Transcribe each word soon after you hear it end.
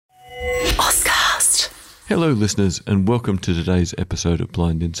Hello listeners and welcome to today's episode of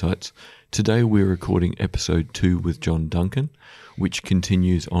Blind Insights. Today we're recording episode 2 with John Duncan, which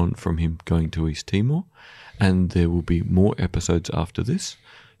continues on from him going to East Timor, and there will be more episodes after this.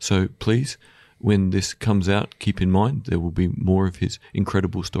 So please, when this comes out, keep in mind there will be more of his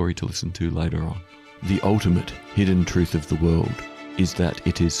incredible story to listen to later on. The ultimate hidden truth of the world is that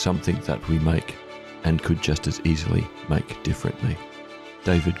it is something that we make and could just as easily make differently.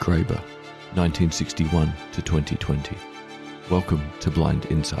 David Graeber, 1961 to 2020. Welcome to Blind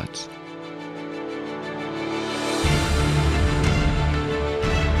Insights.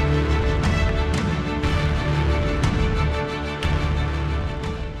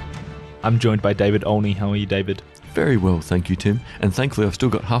 I'm joined by David Olney. How are you, David? Very well, thank you, Tim. And thankfully I've still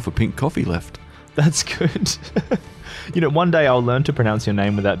got half a pink coffee left. That's good. One day I'll learn to pronounce your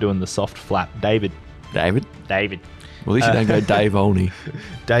name without doing the soft flap. David. David? David. Well, at least you don't go Dave Olney.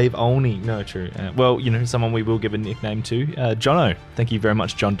 Dave Olney. No, true. Someone we will give a nickname to. Jono. Thank you very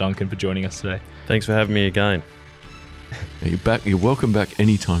much, John Duncan, for joining us today. Thanks for having me again. You're back. You're welcome back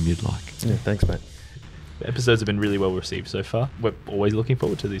anytime you'd like. Yeah, thanks, mate. The episodes have been really well received so far. We're always looking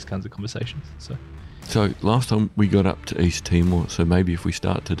forward to these kinds of conversations. So last time we got up to East Timor, so maybe if we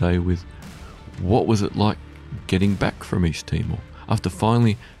start today with what was it like getting back from East Timor after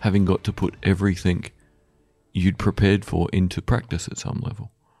finally having got to put everything you'd prepared for into practice at some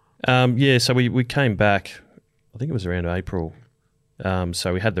level? So we came back, I think it was around April.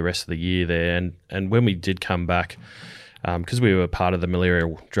 So we had the rest of the year there. And when we did come back, because we were part of the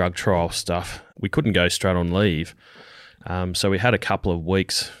malarial drug trial stuff, we couldn't go straight on leave. So we had a couple of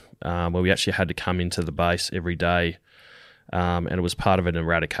weeks where we actually had to come into the base every day. And it was part of an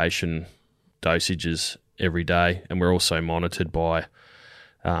eradication dosages every day. And we're also monitored by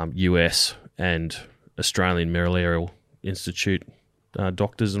US and Australian Malarial Institute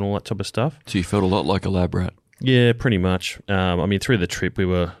doctors and all that type of stuff. So you felt a lot like a lab rat? Yeah, pretty much. Through the trip we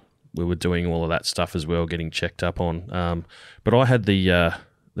were doing all of that stuff as well, getting checked up on. But I had the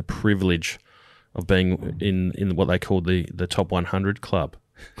privilege of being in what they called the top 100 club.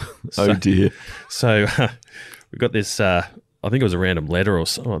 Oh dear. So we got this. I think it was a random letter, or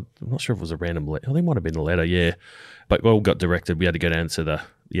I'm not sure if it was a random letter. I think it might have been a letter. Yeah, but we all got directed. We had to go down to the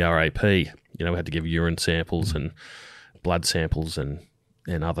RAP. We had to give urine samples and blood samples and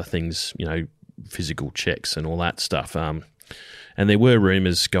other things, physical checks and all that stuff. And there were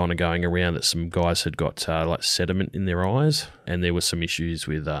rumours going around that some guys had got sediment in their eyes, and there were some issues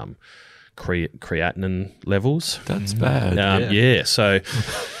with creatinine levels. That's bad. Yeah. So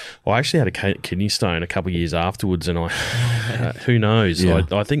I actually had a kidney stone a couple of years afterwards, and who knows? Yeah.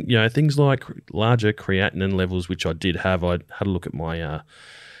 I think things like larger creatinine levels, which I did have. I had a look at my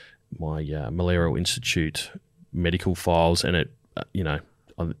Malarial Institute medical files, and it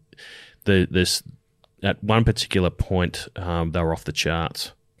this at one particular point they were off the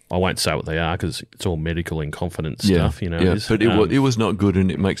charts. I won't say what they are because it's all medical in confidence stuff. Yeah, but it was not good,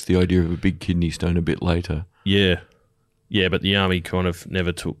 and it makes the idea of a big kidney stone a bit later. Yeah, but the army kind of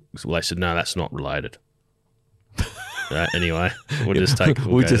never took. Well, they said no, that's not related. Anyway, we'll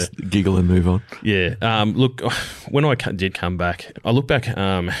just giggle and move on. Yeah. Look, when I did come back, I look back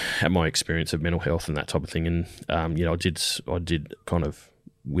at my experience of mental health and that type of thing, and I did kind of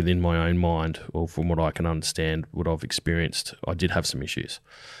within my own mind, or from what I can understand, what I've experienced, I did have some issues.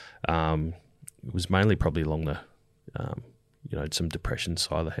 It was mainly probably along the, some depression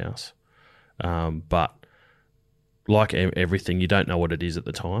side of the house. But like everything, you don't know what it is at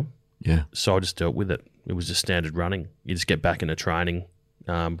the time. Yeah. So I just dealt with it. It was just standard running. You just get back into training,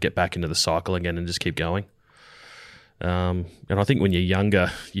 get back into the cycle again, and just keep going. And I think when you're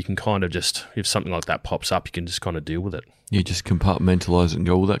younger, you can kind of just, if something like that pops up, you can just kind of deal with it. You just compartmentalise it and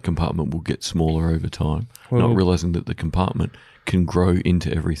go, well, that compartment will get smaller over time, not realising that the compartment can grow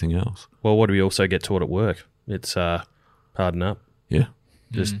into everything else. Well, what do we also get taught at work? It's harden up. Yeah.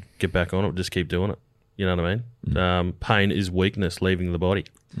 Just get back on it. Just keep doing it. You know what I mean? Pain is weakness leaving the body.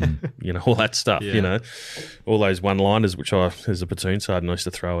 All that stuff, all those one-liners which I, as a platoon sergeant, I used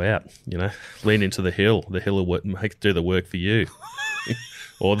to throw out, lean into the hill will do the work for you.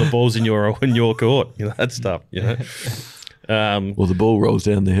 Or the ball's in your court, that stuff, Well, the ball rolls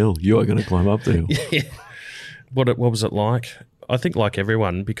down the hill. You are going to climb up the hill. Yeah. What was it like? I think like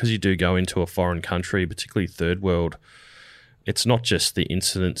everyone, because you do go into a foreign country, particularly third world, it's not just the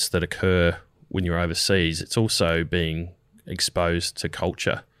incidents that occur when you're overseas, it's also being exposed to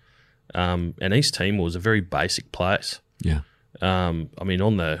culture. And East Timor is a very basic place. Yeah. On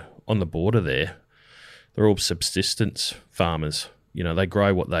the border there, they're all subsistence farmers. They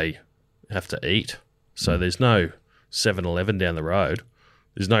grow what they have to eat. So there's no 7-Eleven down the road.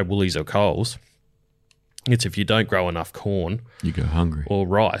 There's no Woolies or Coles. It's if you don't grow enough corn You go hungry. or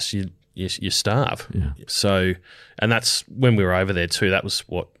rice, you starve. Yeah. So, and that's when we were over there too. That was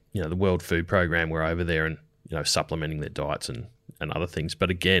what, the World Food Program were over there and, supplementing their diets and other things. But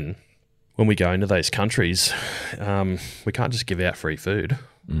again, when we go into those countries, we can't just give out free food.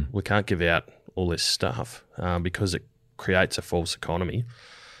 We can't give out all this stuff because it creates a false economy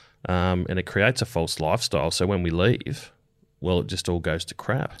and it creates a false lifestyle. So when we leave, well, it just all goes to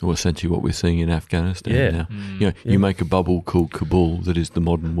crap. Well, essentially what we're seeing in Afghanistan Yeah. now. You make a bubble called Kabul that is the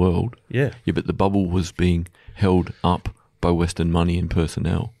modern world. Yeah. Yeah, but the bubble was being held up by Western money and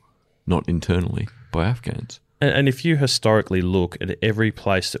personnel, not internally by Afghans. And if you historically look at every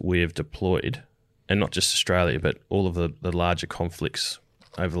place that we have deployed, and not just Australia, but all of the larger conflicts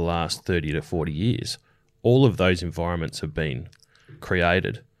over the last 30 to 40 years, all of those environments have been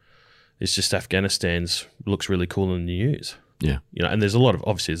created. It's just Afghanistan's looks really cool in the news. Yeah. And there's a lot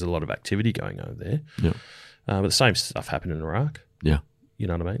of activity going over there. Yeah. But the same stuff happened in Iraq. Yeah. You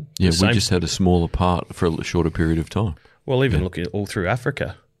know what I mean? Yeah, The we same- just had a smaller part for a shorter period of time. Well, even looking all through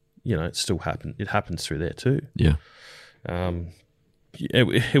Africa, it still happened. It happens through there too. Yeah.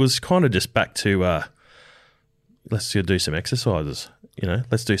 It was kind of just back to let's go do some exercises.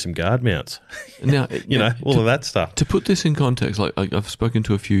 Let's do some guard mounts. Now, all of that stuff. to put this in context, like I've spoken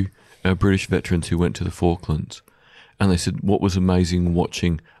to a few British veterans who went to the Falklands, and they said what was amazing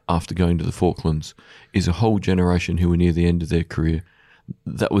watching after going to the Falklands is a whole generation who were near the end of their career.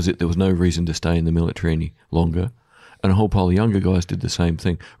 That was it. There was no reason to stay in the military any longer. And a whole pile of younger guys did the same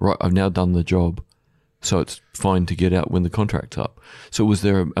thing. Right, I've now done the job, so it's fine to get out when the contract's up. So was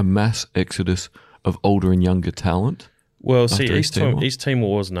there a mass exodus of older and younger talent? Well, see, after East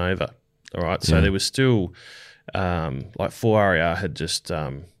Timor wasn't over. All right, so there was still like 4RAR had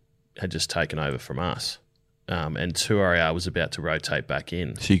just taken over from us, and 2RAR was about to rotate back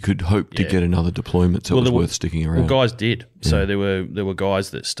in. So you could hope to get another deployment, so it was worth sticking around. Well, guys did. So there were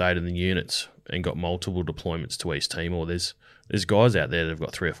guys that stayed in the units and got multiple deployments to East Timor. There's guys out there that have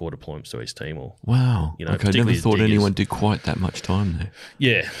got 3 or 4 deployments to East Timor. Wow. Okay, I never never thought anyone did quite that much time there.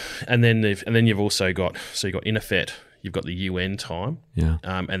 Yeah, and then you've also got INAFET, you've got the UN time, Yeah.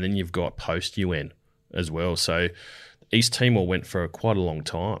 and then you've got post UN as well. So East Timor went for quite a long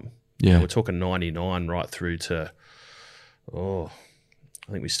time. Yeah. We're talking 99 right through to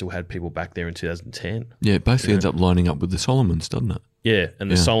I think we still had people back there in 2010. Yeah, it basically ends up lining up with the Solomons, doesn't it? Yeah, and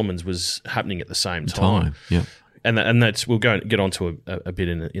the Solomons was happening at the same time. Yeah. And that's we'll get onto a bit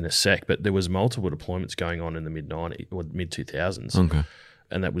in a sec, but there was multiple deployments going on in the mid-90s or mid-2000s. Okay.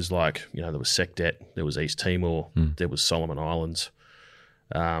 And that was like, there was SecDet, there was East Timor, there was Solomon Islands,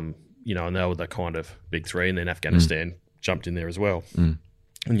 and they were the kind of big three, and then Afghanistan jumped in there as well. And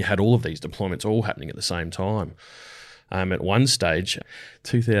you had all of these deployments all happening at the same time. At one stage,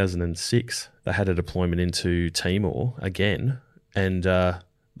 2006, they had a deployment into Timor again, and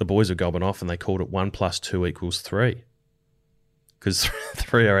the boys were gobbing off, and they called it 1 + 2 = 3, because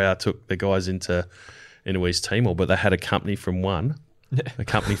 3RAR took the guys into East Timor, but they had a company from 1, a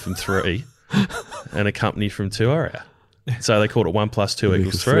company from 3, and a company from 2RAR. So they called it 1 +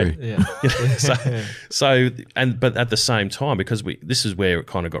 2 = 3. Yeah. But at the same time, because this is where it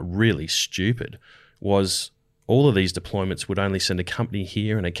kind of got really stupid, was all of these deployments would only send a company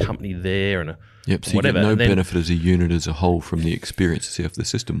here and a company there and Yep, so whatever. you get no And then- benefit as a unit as a whole from the experience to see if the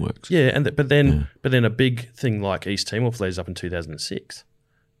system works. Yeah, but then a big thing like East Timor flares up in 2006,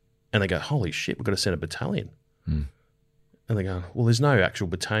 and they go, "Holy shit, we've got to send a battalion." And they go, "Well, there's no actual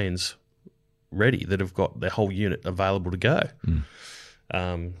battalions ready that have got their whole unit available to go."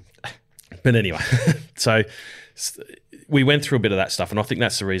 But anyway, so we went through a bit of that stuff, and I think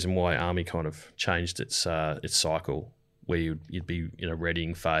that's the reason why Army kind of changed its cycle, where you'd be in a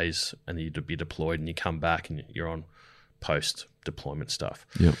readying phase and you'd be deployed, and you come back and you're on post deployment stuff.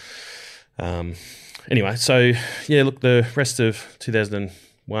 Yep. Anyway, so yeah, look, the rest of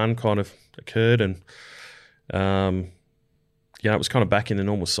 2001 kind of occurred, and it was kind of back in the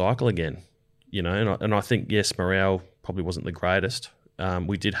normal cycle again, and I think, yes, morale probably wasn't the greatest.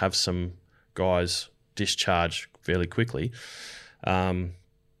 We did have some guys discharge fairly quickly,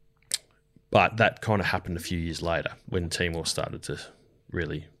 but that kind of happened a few years later when Timor started to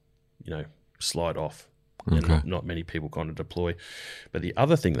really, slide off. And Okay. not many people kind of deploy. But the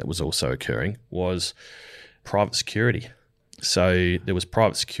other thing that was also occurring was private security. So there was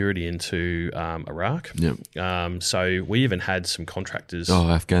private security into Iraq. Yep. So we even had some contractors,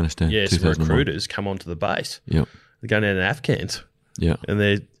 Afghanistan. some 2001. recruiters come onto the base. Yep. They're going down to Afghans, Yeah. and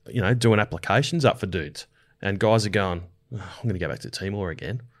they're, doing applications up for dudes. And guys are going, "Oh, I'm going to go back to Timor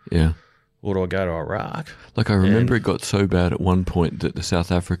again." Yeah. or do I go to Iraq? Like, I remember it got so bad at one point that the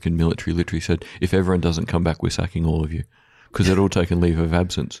South African military literally said, if everyone doesn't come back, we're sacking all of you, because they'd all taken leave of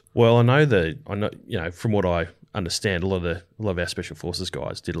absence. Well, I know, from what I understand, a lot of our special forces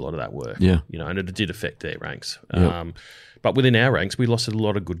guys did a lot of that work. Yeah. And it did affect their ranks. Yep. But within our ranks, we lost a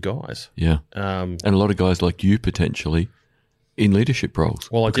lot of good guys. Yeah. And a lot of guys like you potentially in leadership roles,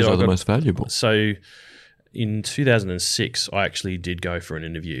 because they're the most valuable. So in 2006, I actually did go for an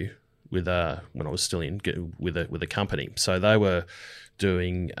interview with when I was still with a company. So they were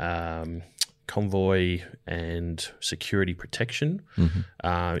doing convoy and security protection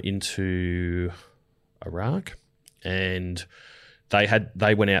into Iraq, and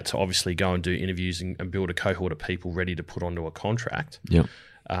they went out to obviously go and do interviews and build a cohort of people ready to put onto a contract. Yep.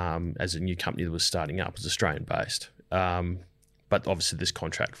 As a new company that was starting up, it was Australian based. But obviously this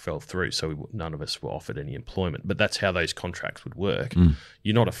contract fell through, so none of us were offered any employment. But that's how those contracts would work.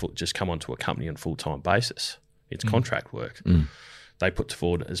 You're not just come onto a company on a full-time basis. It's contract work. They put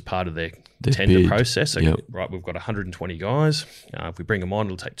forward as part of their tender bid. process. So, Yep. right, we've got 120 guys. If we bring them on,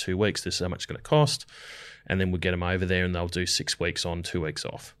 it'll take 2 weeks. This is how much it's going to cost. And then we'll get them over there and they'll do 6 weeks on, 2 weeks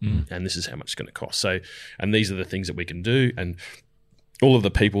off. And this is how much it's going to cost. So, and these are the things that we can do. And all of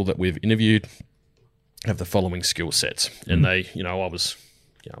the people that we've interviewed have the following skill sets, and they, I was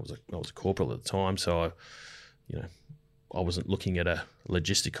a corporal at the time, so I wasn't looking at a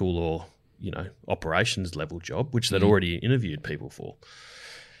logistical or operations level job, which they'd already interviewed people for.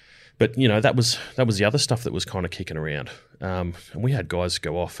 But that was the other stuff that was kind of kicking around, and we had guys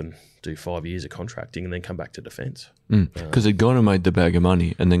go off and do 5 years of contracting and then come back to defence Because they'd gone and made the bag of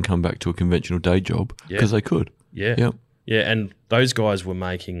money and then come back to a conventional day job because they could. Yeah, Yep. yeah, and those guys were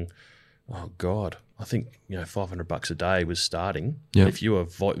making, oh God, I think $500 a day was starting. Yep. If you were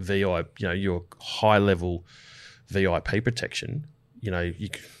VI, your high level VIP protection,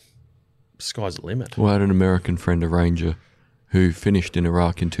 sky's the limit. Well, I had an American friend, a ranger, who finished in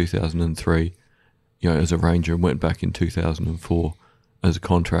Iraq in 2003, as a ranger, and went back in 2004 as a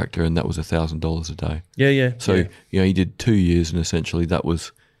contractor, and that was $1,000 a day. Yeah. So, he did 2 years, and essentially that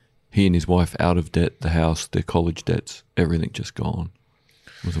was he and his wife out of debt, the house, their college debts, everything just gone.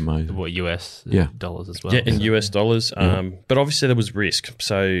 It was amazing. What, US dollars as well? Yeah, in US dollars. But obviously there was risk.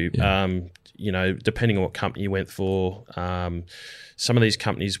 So, depending on what company you went for, some of these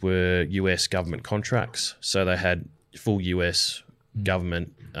companies were US government contracts. So they had full US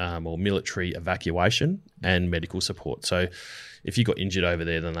government or military evacuation and medical support. So if you got injured over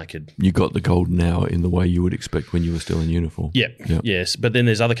there, then they could... You got the golden hour in the way you would expect when you were still in uniform. Yep. Yes. But then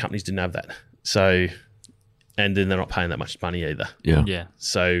there's other companies didn't have that. So... And then they're not paying that much money either. Yeah.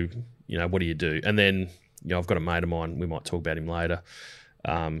 So, what do you do? And then, I've got a mate of mine, we might talk about him later.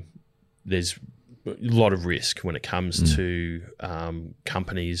 There's a lot of risk when it comes to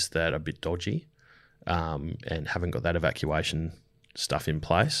companies that are a bit dodgy and haven't got that evacuation stuff in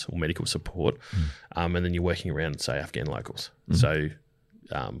place or medical support. And then you're working around, say, Afghan locals. So,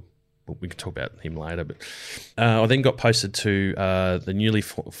 we can talk about him later, but I then got posted to the newly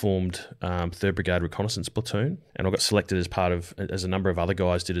formed 3rd Brigade Reconnaissance Platoon, and I got selected as a number of other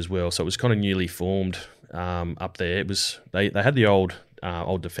guys did as well. So it was kind of newly formed up there. It was they had the old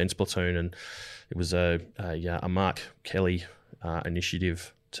defence platoon, and it was a Mark Kelly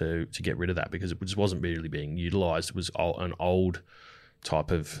initiative to get rid of that because it just wasn't really being utilised. It was an old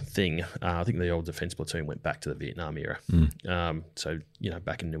type of thing. I think the old defence platoon went back to the Vietnam era. So,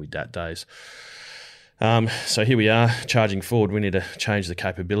 back in Nui Dat days. So here we are charging forward. We need to change the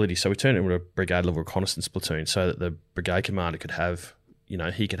capability. So we turned it into a brigade level reconnaissance platoon so that the brigade commander could have,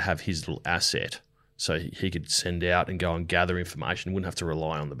 he could have his little asset. So he could send out and go and gather information. Wouldn't have to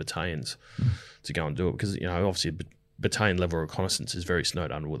rely on the battalions to go and do it because, obviously battalion level reconnaissance is very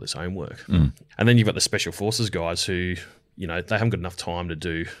snowed under with its own work. And then you've got the special forces guys who, they haven't got enough time to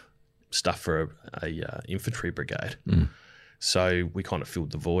do stuff for a infantry brigade. So we kind of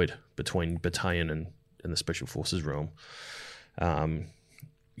filled the void between battalion and the special forces realm, in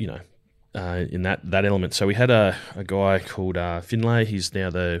that element. So we had a guy called Finlay. He's now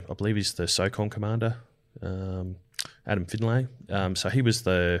I believe he's the SOCOM commander, Adam Finlay. So he was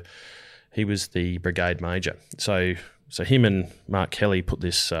the brigade major. So him and Mark Kelly put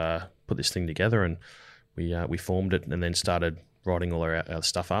this thing together, and we formed it and then started writing all our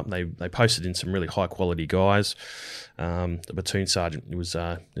stuff up. They posted in some really high quality guys. The platoon sergeant was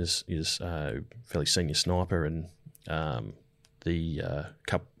a fairly senior sniper, and the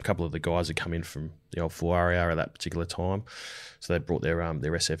couple of the guys had come in from the old Fuari at that particular time, so they brought their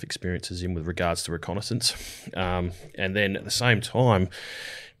SF experiences in with regards to reconnaissance. And then at the same time,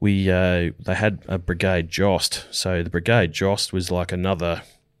 they had a brigade Jost. So the brigade Jost was like another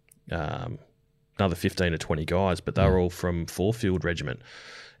another 15 to 20 guys, but they were all from 4 Field Regiment.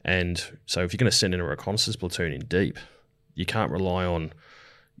 And so if you're going to send in a reconnaissance platoon in deep, you can't rely on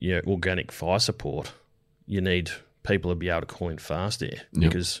organic fire support. You need people to be able to call in fast air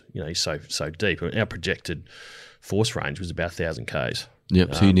because you're so deep. Our projected force range was about 1,000 k's.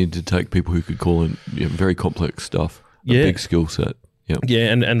 Yep. So you need to take people who could call in very complex stuff, a big skill set. Yep.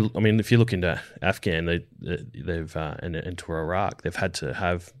 Yeah, and I mean, if you look into Afghan, they've and into Iraq, they've had to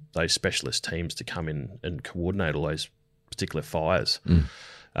have those specialist teams to come in and coordinate all those particular fires.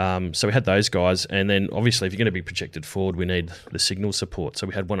 So we had those guys, and then obviously if you're going to be projected forward, we need the signal support. So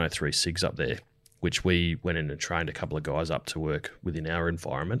we had 103 SIGs up there, which we went in and trained a couple of guys up to work within our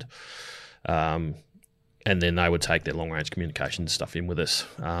environment. And then they would take their long-range communication stuff in with us.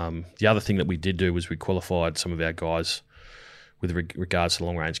 The other thing that we did do was we qualified some of our guys with regards to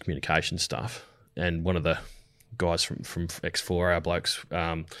long-range communication stuff. And one of the guys from X4, our blokes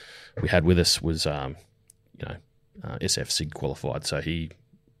we had with us was SF SIG qualified. So he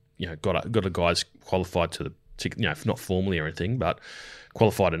got a guys qualified to not formally or anything, but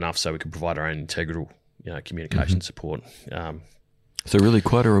qualified enough so we could provide our own integral communication support. So really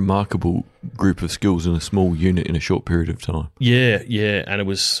quite a remarkable group of skills in a small unit in a short period of time. Yeah, and it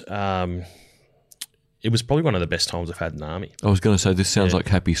was probably one of the best times I've had in the Army. I was going to say, this sounds like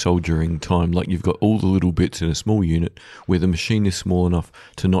happy soldiering time. Like you've got all the little bits in a small unit where the machine is small enough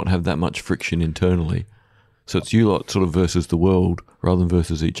to not have that much friction internally. So it's you lot sort of versus the world rather than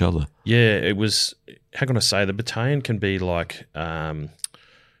versus each other. Yeah, it was, how can I say, the battalion can be like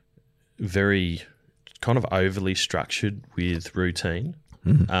very kind of overly structured with routine.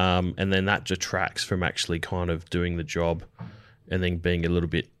 And then that detracts from actually kind of doing the job and then being a little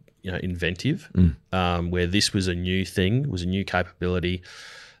bit inventive, where this was a new thing, was a new capability,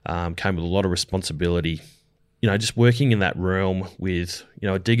 came with a lot of responsibility. Just working in that realm with,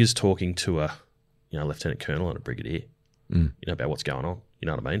 a digger's talking to a, lieutenant colonel and a brigadier, about what's going on. You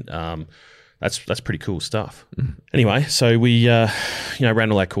know what I mean? That's pretty cool stuff. Anyway, so we,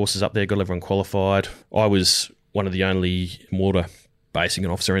 ran all our courses up there, got everyone qualified. I was one of the only mortar basing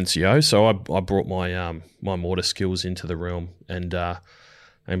and officer NCO, so I brought my my mortar skills into the realm and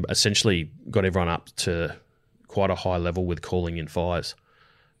essentially got everyone up to quite a high level with calling in fires.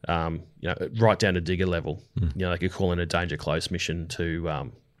 Right down to digger level. They could call in a danger close mission to,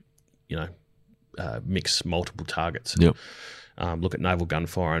 mix multiple targets. Yep. Look at naval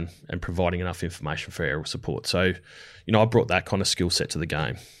gunfire and providing enough information for aerial support. So, I brought that kind of skill set to the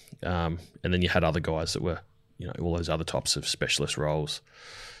game. And then you had other guys that were, all those other types of specialist roles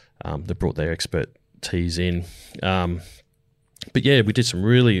that brought their expertise in. But yeah, we did some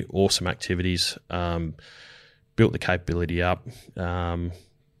really awesome activities, built the capability up. There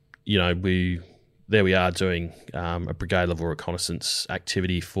we are doing a brigade level reconnaissance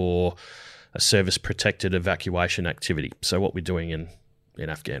activity for a service protected evacuation activity. So what we're doing in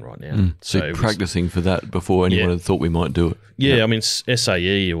Afghan right now. So you're practicing for that before anyone had thought we might do it. Yeah, yep. I mean,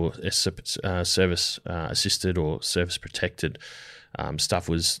 SAE or service assisted or service protected stuff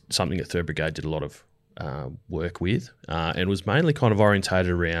was something that 3rd Brigade did a lot of work with, and was mainly kind of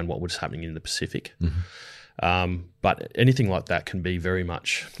orientated around what was happening in the Pacific. But anything like that can be very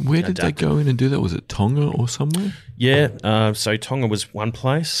much Where did they go in and do that? Was it Tonga or somewhere? Yeah, so Tonga was one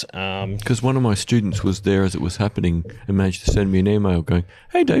place. Because one of my students was there as it was happening and managed to send me an email going,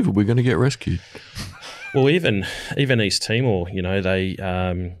 "Hey David, we're going to get rescued." Well, even East Timor,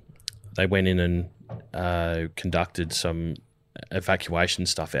 they went in and conducted some evacuation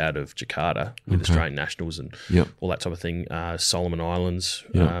stuff out of Jakarta with Australian nationals and all that type of thing. Solomon Islands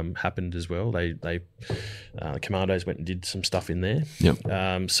happened as well. They commandos went and did some stuff in there.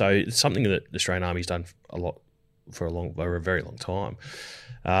 So it's something that the Australian Army's done a lot for a very long time.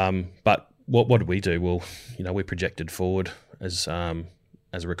 But what did we do? Well, we projected forward as a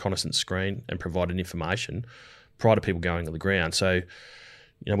reconnaissance screen and provided information prior to people going on the ground. So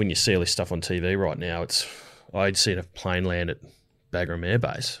when you see all this stuff on TV right now, I'd seen a plane land at Bagram Air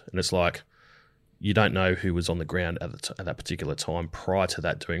Base, and it's like you don't know who was on the ground at that particular time prior to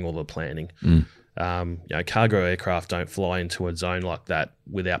that doing all the planning. Cargo aircraft don't fly into a zone like that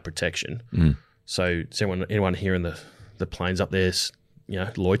without protection. So is anyone hearing the planes up there,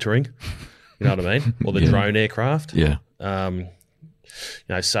 loitering? You know what I mean? Or the drone aircraft? Yeah.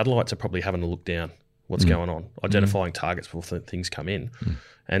 Satellites are probably having a look down what's going on, identifying targets before things come in.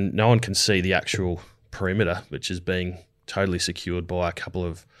 And no one can see the actual perimeter, which is being totally secured by a couple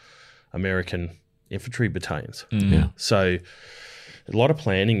of American infantry battalions. So a lot of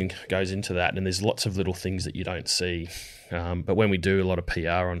planning goes into that, and there's lots of little things that you don't see. But when we do a lot of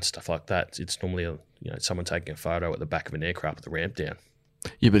PR on stuff like that, it's normally someone taking a photo at the back of an aircraft with the ramp down.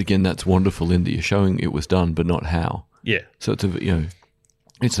 Yeah, but again, that's wonderful in that you're showing it was done, but not how. Yeah. So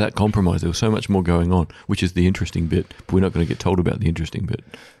it's that compromise. There was so much more going on, which is the interesting bit. But we're not going to get told about the interesting bit.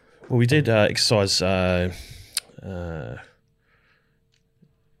 Well, we did exercise. It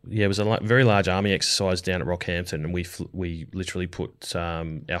was a very large army exercise down at Rockhampton, and we literally put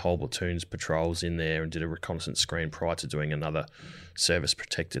our whole platoon's patrols in there and did a reconnaissance screen prior to doing another service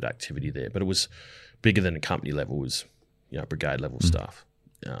protected activity there. But it was bigger than a company level. It was brigade level stuff.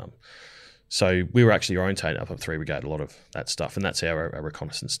 So we were actually orientating up at 3 Brigade a lot of that stuff, and that's how our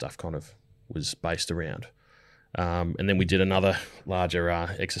reconnaissance stuff kind of was based around. And then we did another larger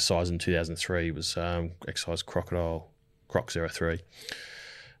exercise in 2003. It was exercise Croc 03.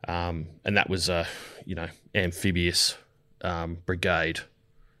 And that was amphibious brigade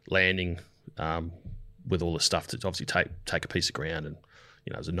landing with all the stuff to obviously take a piece of ground, and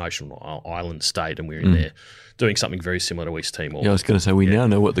it was a notional island state, and we were in there doing something very similar to East Timor. Yeah, I was going to say we now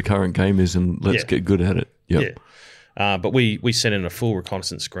know what the current game is, and let's get good at it. Yep. Yeah. But we sent in a full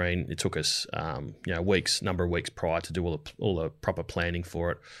reconnaissance screen. It took us number of weeks prior to do all the proper planning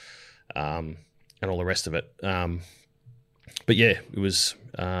for it, and all the rest of it. But yeah, it was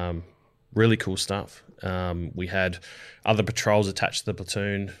really cool stuff. We had other patrols attached to the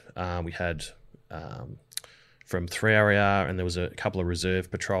platoon. We had from 3RAR, and there was a couple of reserve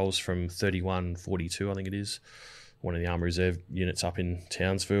patrols from 3142, I think it is, one of the Army Reserve units up in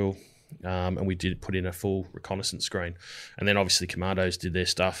Townsville. And we did put in a full reconnaissance screen. And then obviously commandos did their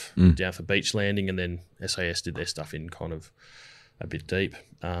stuff down for beach landing, and then SAS did their stuff in kind of a bit deep.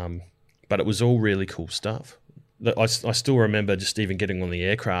 But it was all really cool stuff. I still remember just even getting on the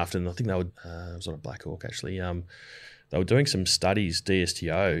aircraft, and I think they would, it was on a Black Hawk actually, they were doing some studies,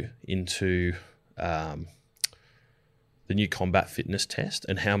 DSTO, into the new combat fitness test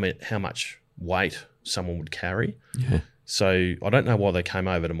and how much weight someone would carry. Yeah. So I don't know why they came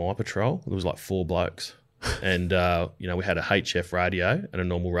over to my patrol. There was like 4 blokes, and we had a HF radio and a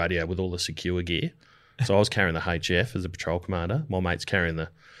normal radio with all the secure gear. So I was carrying the HF as a patrol commander. My mate's carrying the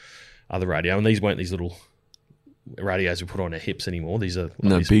other radio, and these weren't these little radios we put on our hips anymore. These are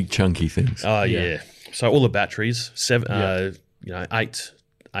these big chunky things. Oh yeah. So all the batteries,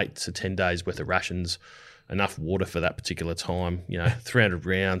 8 to 10 days worth of rations, enough water for that particular time. 300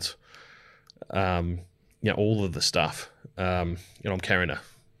 rounds. All of the stuff. I'm carrying a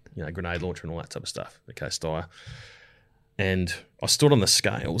grenade launcher and all that type of stuff. Okay, Steyr. And I stood on the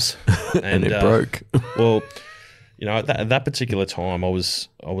scales, and it broke. Well, at that particular time, I was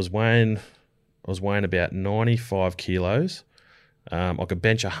weighing about 95 kilos. I could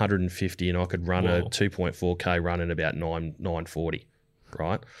bench 150, and I could run a 2.4K run in about 940.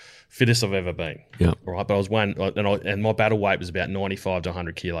 Right, fittest I've ever been. Yeah. Right, but I was weighing, and my battle weight was about 95 to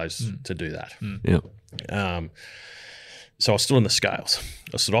 100 kilos to do that. Yeah. So I stood on the scales.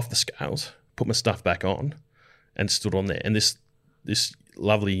 I stood off the scales, put my stuff back on, and stood on there. And this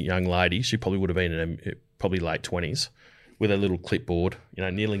lovely young lady, she probably would have been in her probably late 20s, with a little clipboard,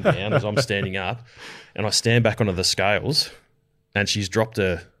 kneeling down as I'm standing up, and I stand back onto the scales, and she's dropped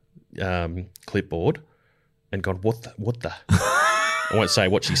a clipboard and gone, what the? I won't say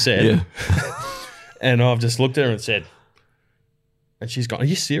what she said. Yeah. And I've just looked at her and said, and she's gone, are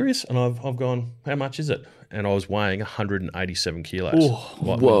you serious? And I've gone, how much is it? And I was weighing 187 kilos. Oh,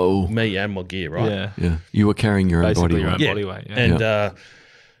 whoa. Me and my gear, right? Yeah. Yeah. You were carrying your own Basically body your weight. own body weight. Yeah.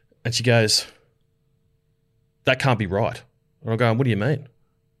 And she goes, that can't be right. And I'm going, what do you mean?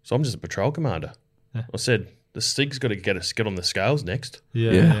 So I'm just a patrol commander. Yeah. I said, the SIG's got to get on the scales next.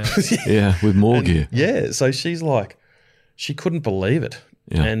 Yeah. Yeah, with more gear. Yeah. So she's like, she couldn't believe it.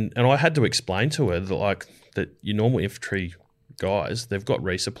 Yeah. And I had to explain to her that your normal infantry guys, they've got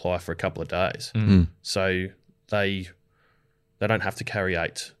resupply for a couple of days. So they don't have to carry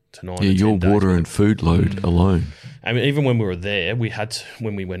 8 to 9 Yeah, or 10 your days. water and food load alone. I mean, even when we were there,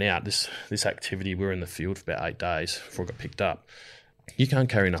 when we went out, this activity, we were in the field for about 8 days before it got picked up. You can't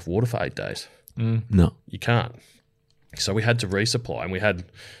carry enough water for 8 days. No. You can't. So we had to resupply, and we had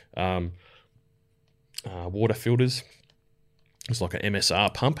water filters. It was like an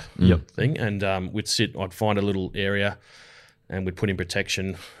MSR pump thing, and I'd find a little area, and we'd put in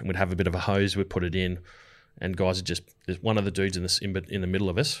protection, and we'd have a bit of a hose, we'd put it in, and guys would there's one of the dudes in the middle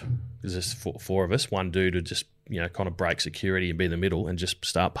of us, there's just 4 of us, one dude would just, kind of break security and be in the middle and just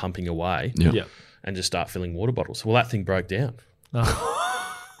start pumping away Yeah. and just start filling water bottles. Well, that thing broke down.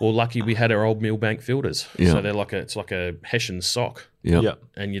 Well, lucky we had our old Millbank filters. Yeah. So it's like a Hessian sock, Yeah.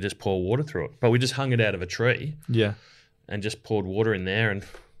 and you just pour water through it. But we just hung it out of a tree Yeah. and just poured water in there and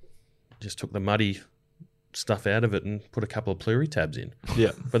just took the muddy stuff out of it and put a couple of pluri tabs in.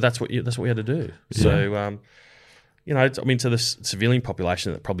 Yeah. But that's what we had to do. So I mean, to the civilian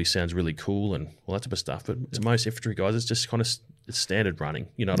population, that probably sounds really cool and all that type of stuff. But to most infantry guys, it's just kind of it's standard running.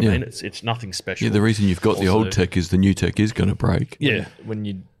 You know what I mean? It's nothing special. Yeah, the reason you've got the old tech is the new tech is going to break. Yeah. When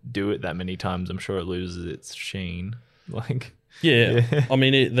you do it that many times, I'm sure it loses its sheen. Like, yeah. I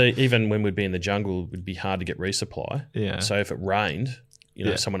mean, even when we'd be in the jungle, it would be hard to get resupply. Yeah. So if it rained,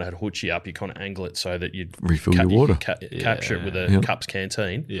 someone had hoochie up, you kind of angle it so that you'd refill your water. Capture it with a Cups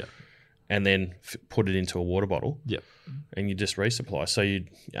canteen. Yeah. And then put it into a water bottle. Yep. And you just resupply. So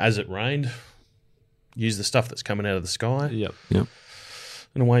as it rained, use the stuff that's coming out of the sky. Yep. And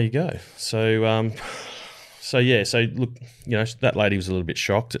away you go. So look, that lady was a little bit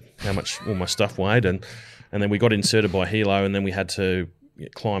shocked at how much all my stuff weighed, and then we got inserted by Hilo, and then we had to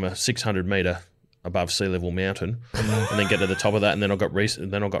climb a 600-meter above sea level mountain, and then get to the top of that, and then I got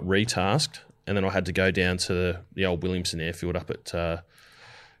retasked, and then I had to go down to the old Williamson airfield up at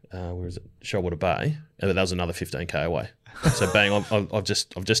where is it? Shoalwater Bay, and that was another 15k away. So bang, I've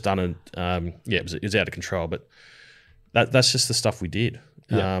just done it. It was out of control, but that's just the stuff we did.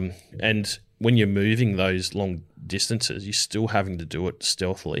 Yeah. And when you're moving those long distances, you're still having to do it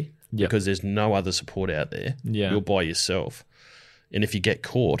stealthily because there's no other support out there. Yeah. You're by yourself, and if you get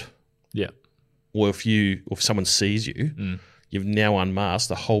caught, or if someone sees you, you've now unmasked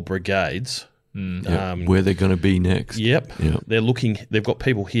the whole brigades. Where they're going to be next. Yep. They're looking. They've got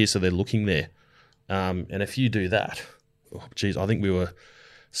people here, so they're looking there. And if you do that, I think we were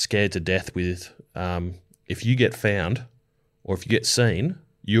scared to death with if you get found or if you get seen,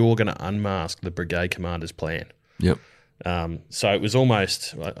 you're going to unmask the brigade commander's plan. Yep. So it was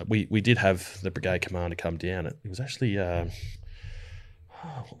almost we did have the brigade commander come down. It was actually what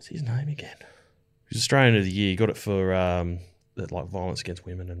was his name again? He was Australian of the Year. He got it for violence against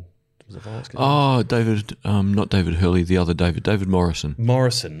women and. David, not David Hurley, the other David Morrison.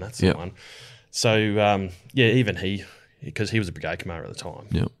 Morrison, that's the one. So, even he, because he was a brigade commander at the time,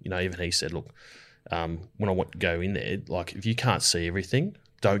 even he said, look, when I want to go in there, like if you can't see everything,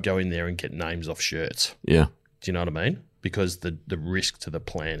 don't go in there and get names off shirts. Yeah. Do you know what I mean? Because the risk to the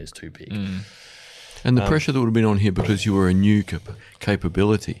plan is too big. And the pressure that would have been on here because you were a new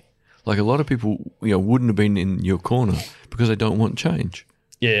capability. Like a lot of people, wouldn't have been in your corner because they don't want change.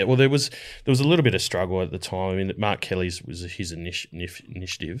 Yeah, well, there was a little bit of struggle at the time. I mean, Mark Kelly's was his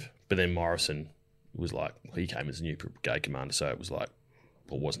initiative, but then Morrison was like, he came as a new brigade commander, so it was like,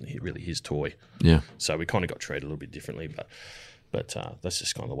 wasn't really his toy. Yeah. So we kind of got treated a little bit differently, but that's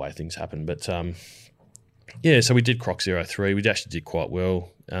just kind of the way things happen. But so we did Croc 03. We actually did quite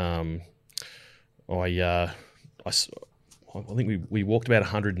well. I think we walked about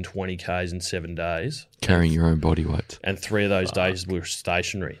 120 Ks in 7 days. Carrying your own body weight. And 3 of those days we were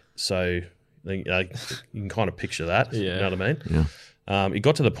stationary. So you can kind of picture that. Yeah. You know what I mean? Yeah. It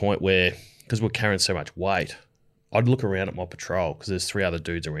got to the point where, because we're carrying so much weight, I'd look around at my patrol because there's 3 other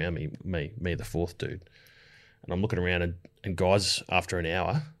dudes around me, the 4th dude. And I'm looking around and guys, after an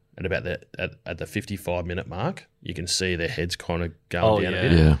hour, at about at the 55-minute mark, you can see their heads kind of going down a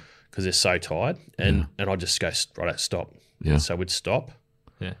bit. Yeah. Because they're so tired. And I'd just go, right, stop. Yeah. So we'd stop.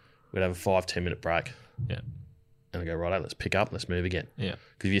 Yeah. We'd have a 5-10 minute break. Yeah. And I'd go, right, let's pick up, let's move again. Yeah.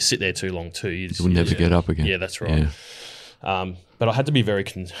 Because if you sit there too long too, you'll never get up again. Yeah, that's right. Yeah. But I had to be very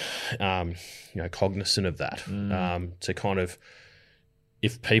cognizant of that to kind of,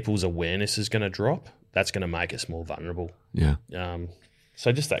 if people's awareness is going to drop, that's going to make us more vulnerable. Yeah.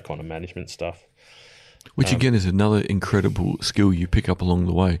 So just that kind of management stuff. Which again is another incredible skill you pick up along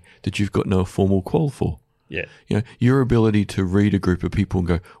the way that you've got no formal qual for. Yeah. Your ability to read a group of people and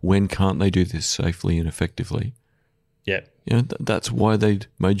go, when can't they do this safely and effectively? Yeah. That's why they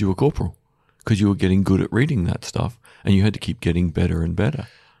made you a corporal, because you were getting good at reading that stuff and you had to keep getting better and better.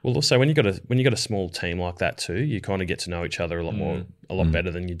 Well, also when you got a small team like that too, you kind of get to know each other a lot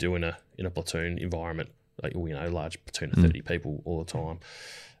better than you do in a platoon environment, like large platoon of 30 people all the time.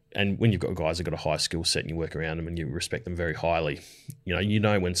 And when you've got guys that got a high skill set and you work around them and you respect them very highly, you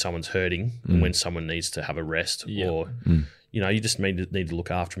know when someone's hurting and when someone needs to have a rest or, you just need to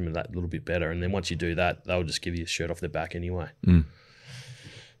look after them that little bit better. And then once you do that, they'll just give you a shirt off their back anyway.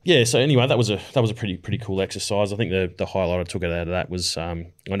 Yeah. So anyway, that was a pretty cool exercise. I think the highlight I took out of that was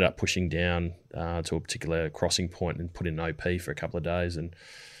I ended up pushing down to a particular crossing point and put in OP for a couple of days, and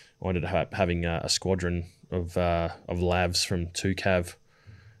I ended up having a squadron of LAVs from 2CAV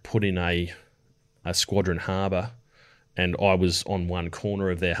put in a squadron harbour, and I was on one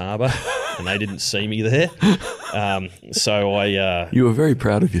corner of their harbour and they didn't see me there. So I... you were very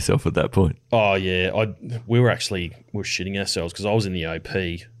proud of yourself at that point. Oh, yeah. We were shitting ourselves because I was in the OP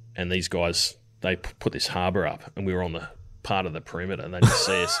and these guys, they put this harbour up and we were on the part of the perimeter and they didn't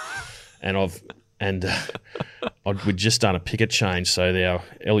see us. And we'd just done a picket change, so our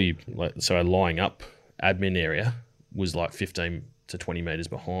our lying up admin area was like 15 to 20 metres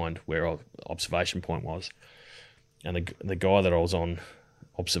behind where our observation point was. And the guy that I was on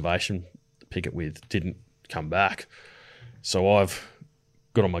observation picket with didn't come back. So I've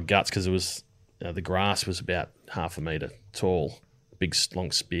got on my guts because it was the grass was about half a metre tall, big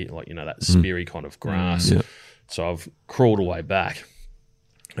long spear, like, that speary kind of grass. Yeah. So I've crawled away back,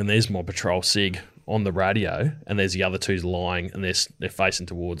 and there's my patrol SIG on the radio, and there's the other two lying, and they're facing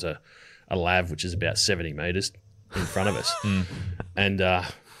towards a lav, which is about 70 metres in front of us. And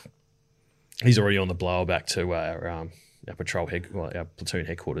he's already on the blower back to our patrol our platoon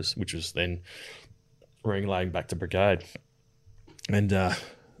headquarters, which was then relaying back to brigade. And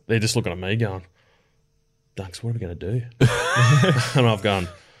they're just looking at me going, Dunks, what are we going to do? And I've gone,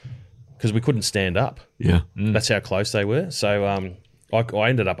 because we couldn't stand up. Yeah. That's how close they were. So I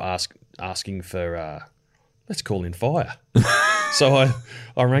ended up asking for let's call in fire. So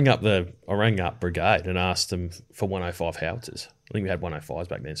I rang up brigade and asked them for 105 howitzers. I think we had 105s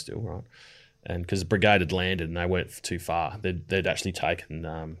back then still, right? And because the brigade had landed and they weren't too far, they'd actually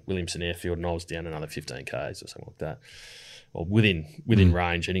taken Williamson Airfield, and I was down another 15 k's or something like that, or within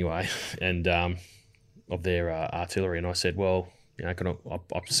range anyway, and of their artillery. And I said, well, can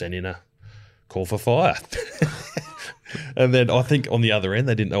I send in a call for fire? And then I think on the other end,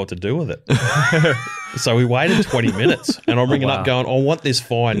 they didn't know what to do with it. So we waited 20 minutes, and I'm ringing up going, I want this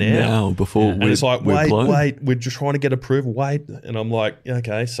fire now. Before and it's like, wait, we're just trying to get approval, wait. And I'm like,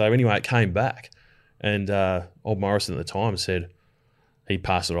 okay. So anyway, it came back, and old Morrison at the time said, he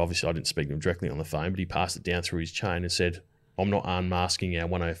passed it, obviously I didn't speak to him directly on the phone, but he passed it down through his chain and said, I'm not unmasking our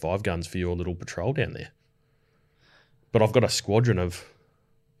 105 guns for your little patrol down there. But I've got a squadron of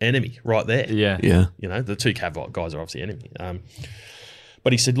enemy right there. Yeah. Yeah. The two cav guys are obviously enemy.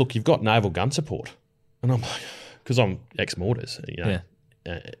 But he said, look, you've got naval gun support. And I'm like, because I'm ex-mortars,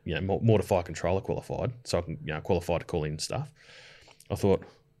 mortar fire controller qualified, so I can, qualified to call in stuff. I thought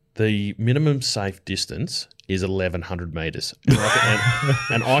the minimum safe distance is 1,100 metres.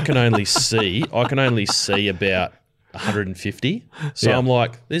 And I can only see about 150. So I'm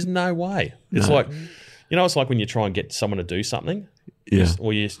like, there's no way. It's like, it's like when you try and get someone to do something. Yeah.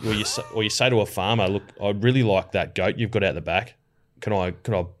 Or you say to a farmer, look, I'd really like that goat you've got out the back.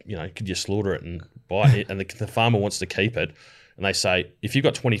 Could you slaughter it and buy it? And the farmer wants to keep it. And they say, if you've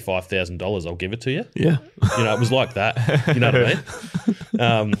got $25,000, I'll give it to you. Yeah. It was like that. You know what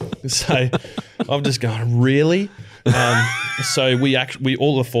I mean? So I'm just going, really? So we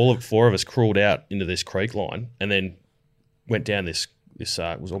all the four of us crawled out into this creek line and then went down this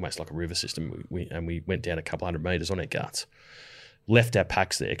it was almost like a river system. We went down a couple hundred metres on our guts. Left our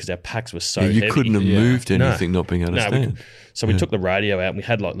packs there because our packs were so heavy. You couldn't have moved anything not being able to stand. We took the radio out and we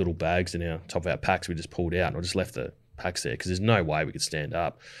had like little bags in our top of our packs we just pulled out, and I just left the packs there because there's no way we could stand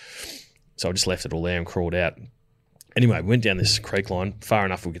up. So I just left it all there and crawled out. Anyway, we went down this creek line far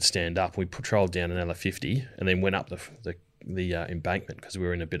enough we could stand up. We patrolled down another 50 and then went up the embankment because we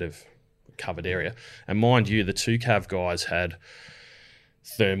were in a bit of covered area. And mind you, the two cav guys had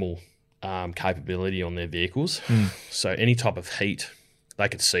thermal capability on their vehicles. So any type of heat, they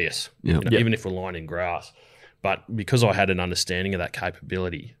could see us, even if we're lying in grass. But because I had an understanding of that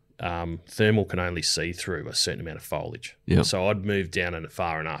capability, thermal can only see through a certain amount of foliage. Yep. So I'd moved down in it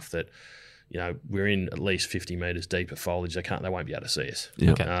far enough that, we're in at least 50 metres deep of foliage. They won't be able to see us.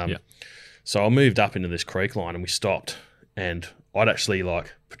 Yep. Okay. So I moved up into this creek line and we stopped, and I'd actually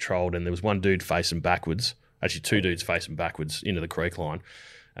patrolled, and there was one dude facing backwards, actually two dudes facing backwards into the creek line.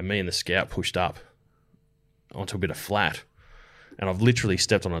 And me and the scout pushed up onto a bit of flat, and I've literally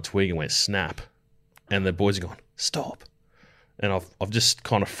stepped on a twig and went snap, and the boys are gone, stop. And I've just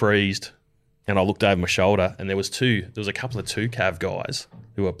kind of freezed, and I looked over my shoulder, and there was a couple of two cav guys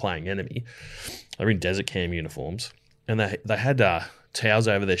who were playing enemy. They were in desert cam uniforms, and they had towels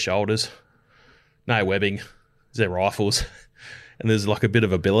over their shoulders, no webbing, their rifles, and there's like a bit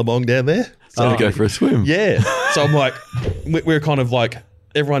of a billabong down there. So to go for a swim. Yeah. So I'm like, we're kind of like,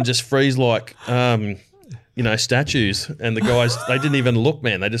 everyone just freeze like, statues. And the guys, they didn't even look,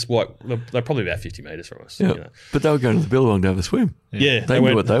 man. They just they're probably about 50 metres from us. Yeah. But they were going to the Billabong to have a swim. Yeah. They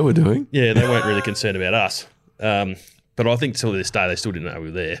knew what they were doing. Yeah, they weren't really concerned about us. But I think till this day, they still didn't know we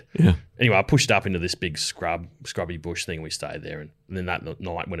were there. Yeah. Anyway, I pushed up into this big scrubby bush thing. We stayed there. And then that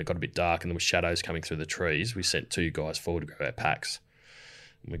night, when it got a bit dark and there were shadows coming through the trees, we sent two guys forward to grab our packs.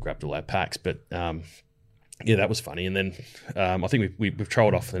 And we grabbed all our packs. But that was funny. And then I think we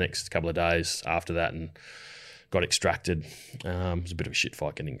patrolled off for the next couple of days after that and got extracted. It was a bit of a shit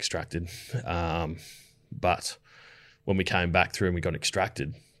fight getting extracted. But when we came back through and we got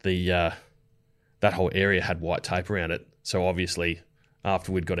extracted, the that whole area had white tape around it. So obviously,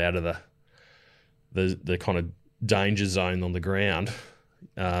 after we'd got out of the kind of danger zone on the ground,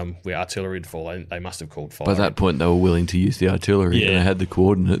 where artillery would fall, they must have called fire. By that point, they were willing to use the artillery, and they had the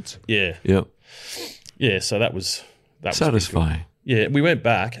coordinates. Yeah. Yep. Yeah, so that was satisfying. Yeah, we went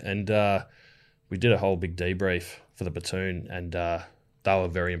back and we did a whole big debrief for the platoon, and they were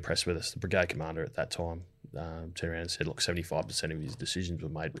very impressed with us. The brigade commander at that time turned around and said, look, 75% of his decisions were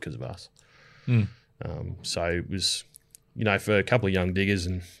made because of us. So it was, for a couple of young diggers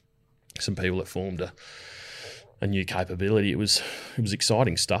and some people that formed a new capability, it was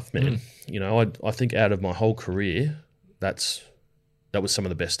exciting stuff, man. I think out of my whole career, that was some of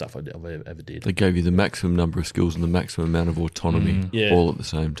the best stuff I've ever did. They gave you the maximum number of skills and the maximum amount of autonomy all at the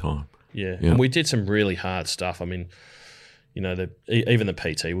same time. Yeah, and we did some really hard stuff. I mean, even the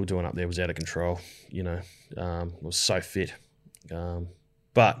PT we were doing up there was out of control. I was so fit.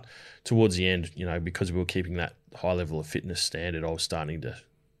 But towards the end, because we were keeping that high level of fitness standard, I was starting to,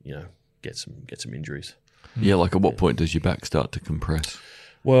 get some injuries. Yeah, like at what point does your back start to compress?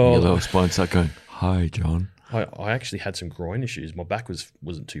 Well, your lower spine start going, hi, John. I actually had some groin issues. My back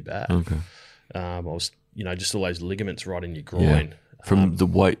wasn't too bad. Okay. I was, just all those ligaments right in your groin. Yeah. From the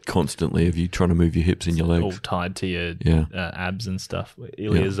weight constantly of you trying to move your hips and your legs. All tied to your abs and stuff.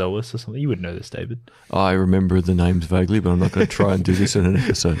 Iliazois or something. You would know this, David. I remember the names vaguely, but I'm not going to try and do this in an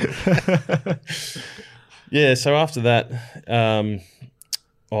episode. Yeah, so after that,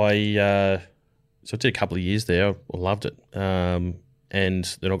 I did a couple of years there. I loved it. And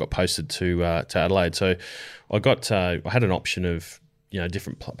then I got posted to Adelaide. So I had an option of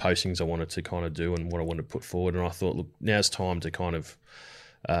different postings I wanted to kind of do and what I wanted to put forward. And I thought, look, now's time to kind of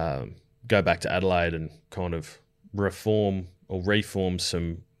go back to Adelaide and kind of reform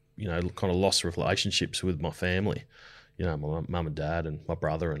some, kind of loss of relationships with my family. My mum and dad and my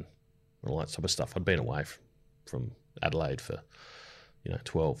brother and all that type of stuff. I'd been away from Adelaide for,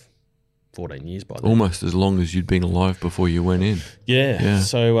 12, 14 years by then. Almost as long as you'd been alive before you went in. Yeah.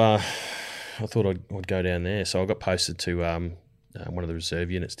 So I thought I'd go down there. So I got posted to one of the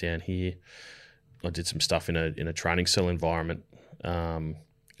reserve units down here. I did some stuff in a training cell environment, and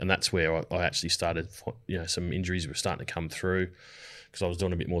that's where I actually started. Some injuries were starting to come through because I was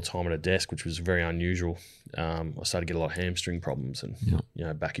doing a bit more time at a desk, which was very unusual. I started to get a lot of hamstring problems, and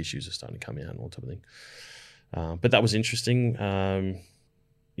back issues are starting to come out and all type of thing. But that was interesting.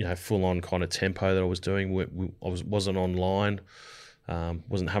 Full on kind of tempo that I was doing. I wasn't online.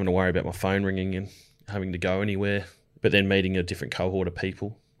 Wasn't having to worry about my phone ringing and having to go anywhere. But then meeting a different cohort of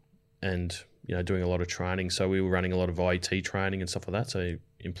people and, doing a lot of training. So we were running a lot of IET training and stuff like that. So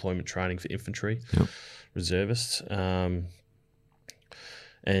employment training for infantry, reservists. And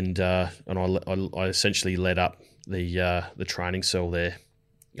I essentially led up the training cell there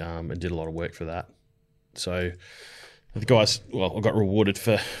and did a lot of work for that. So the guys, I got rewarded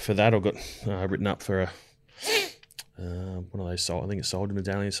for that. I got written up for one of those, I think it's soldier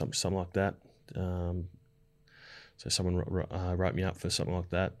medallion, something like that. So someone wrote me up for something like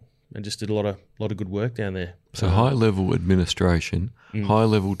that, and just did a lot of good work down there. So high level administration, high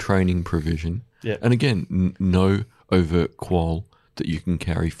level training provision, and again, no overt qual that you can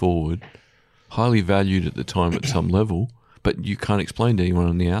carry forward. Highly valued at the time at some level, but you can't explain to anyone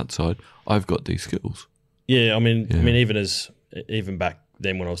on the outside, I've got these skills. Yeah, I mean, even back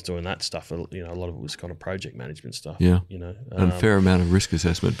then when I was doing that stuff, a lot of it was kind of project management stuff. Yeah, and a fair amount of risk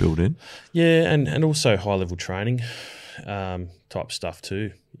assessment built in. Yeah, and also high level training type stuff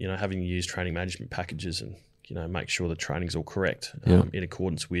too. Having to use training management packages and make sure the training's all correct in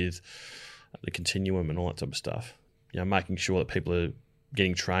accordance with the continuum and all that type of stuff. Making sure that people are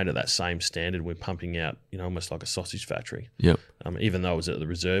getting trained at that same standard. We're pumping out, almost like a sausage factory. Yep. Even though it was at the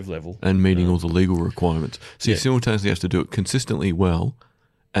reserve level. And meeting all the legal requirements. So you simultaneously have to do it consistently well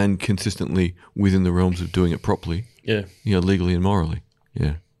and consistently within the realms of doing it properly. Yeah. Legally and morally.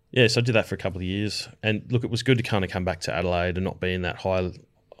 Yeah. Yeah, so I did that for a couple of years. And look, it was good to kind of come back to Adelaide and not be in that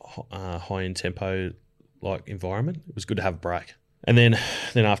high-end tempo like environment. It was good to have a break. And then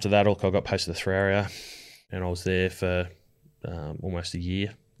after that, I got posted to 3 Area and I was there for almost a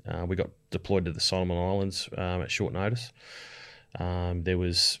year. We got deployed to the Solomon Islands at short notice. There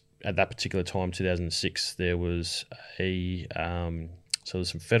was, at that particular time, 2006, there was so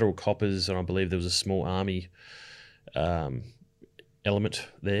there's some federal coppers, and I believe there was a small army element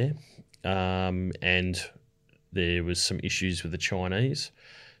there. And there was some issues with the Chinese.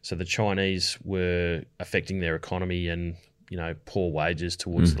 So the Chinese were affecting their economy and, poor wages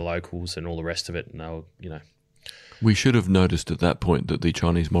towards the locals and all the rest of it. And they were, We should have noticed at that point that the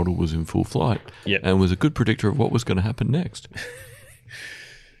Chinese model was in full flight and was a good predictor of what was going to happen next.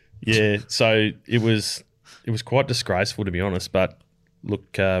 Yeah, so it was quite disgraceful, to be honest. But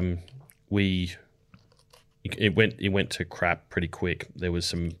look, it went to crap pretty quick. There was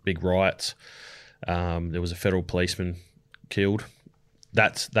some big riots. There was a federal policeman killed.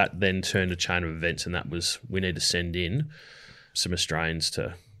 That then turned a chain of events, and that was we need to send in some Australians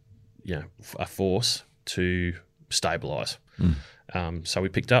to, a force to stabilise. So we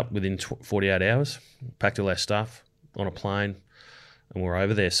picked up within 48 hours, packed all our stuff on a plane, and we're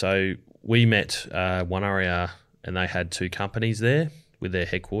over there. So we met One RAR, and they had 2 companies there with their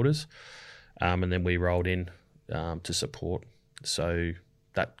headquarters, and then we rolled in to support. So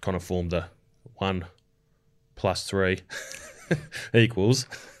that kind of formed the 1 + 3 equals.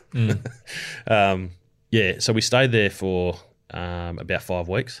 So we stayed there for about 5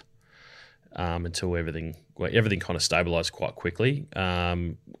 weeks until everything kind of stabilised quite quickly.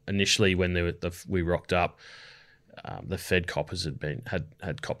 Initially, when we rocked up, the Fed coppers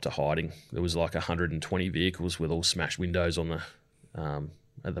had copped to hiding. There was like 120 vehicles with all smashed windows on the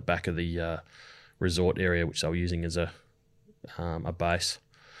at the back of the resort area, which they were using as a base.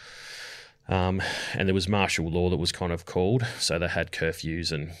 And there was martial law that was kind of called, so they had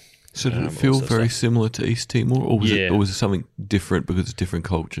curfews and. So did it feel very similar to East Timor, or was it something different because it's different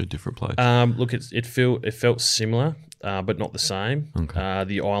culture, different place? Look, it felt similar, but not the same. Okay.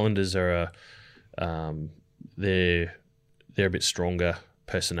 The Islanders are they're a bit stronger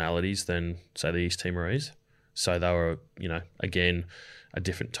personalities than say the East Timorese, so they were again a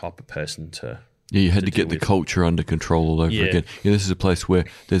different type of person to. Yeah, you had to get the culture under control all over again. This is a place where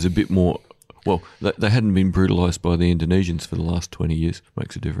there's a bit more. Well, they hadn't been brutalised by the Indonesians for the last 20 years.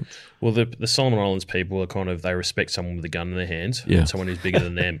 Makes a difference. Well, the Solomon Islands people are they respect someone with a gun in their hands and someone who's bigger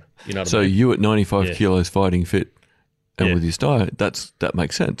than them. You know what I mean? So you at 95 kilos fighting fit and with your style, that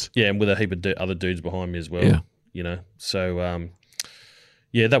makes sense. Yeah, and with a heap of other dudes behind me as well. Yeah. So,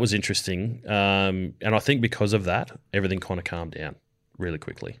 that was interesting. And I think because of that, everything kind of calmed down really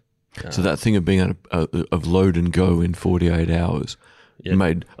quickly. So that thing of being of load and go in 48 hours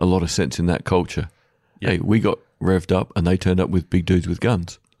made a lot of sense in that culture. Hey, we got revved up and they turned up with big dudes with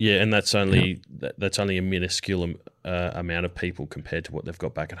guns. Yeah, and that's only a minuscule amount of people compared to what they've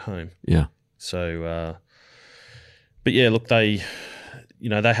got back at home. Yeah. So, but yeah, look, they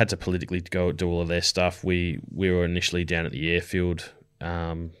had to politically go do all of their stuff. We were initially down at the airfield,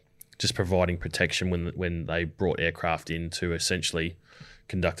 just providing protection when they brought aircraft in to essentially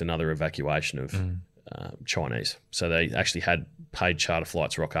conduct another evacuation of Chinese. So they actually had paid charter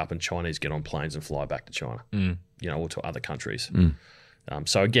flights rock up and Chinese get on planes and fly back to China, or to other countries.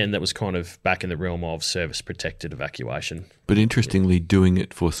 So again, that was kind of back in the realm of service protected evacuation. But interestingly, doing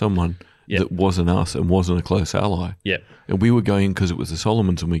it for someone that wasn't us and wasn't a close ally. Yeah. And we were going because it was the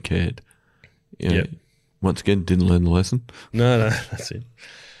Solomons and we cared. Once again, didn't learn the lesson. No, that's it.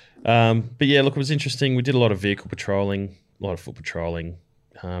 But yeah, look, it was interesting. We did a lot of vehicle patrolling, a lot of foot patrolling,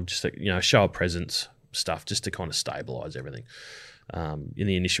 just to, show our presence stuff, just to kind of stabilise everything. In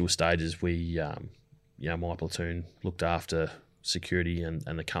the initial stages, we, my platoon looked after security and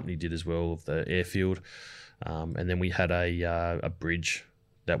the company did as well of the airfield. And then we had a bridge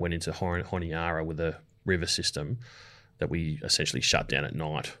that went into Honiara with a river system that we essentially shut down at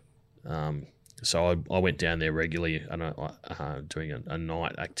night. So I went down there regularly and doing a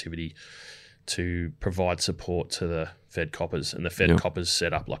night activity to provide support to the Fed coppers, and the Fed coppers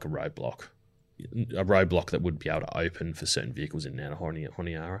set up like a roadblock that would be able to open for certain vehicles in and out of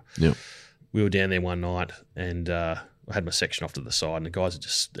Honiara. Yep. We were down there one night, and I had my section off to the side, and the guys are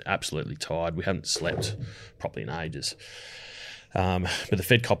just absolutely tired. We haven't slept properly in ages. But the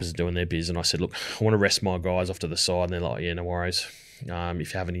Fed coppers are doing their biz, and I said, look, I want to rest my guys off to the side, and they're like, yeah, no worries.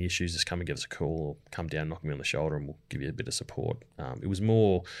 If you have any issues, just come and give us a call or come down, knock me on the shoulder, and we'll give you a bit of support. We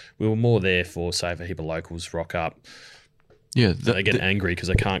were more there for, say, if a heap of locals rock up. Yeah. They get angry because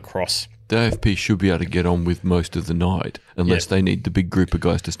they can't cross. The AFP should be able to get on with most of the night unless they need the big group of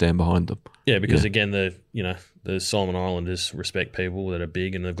guys to stand behind them. Yeah, because again, the Solomon Islanders respect people that are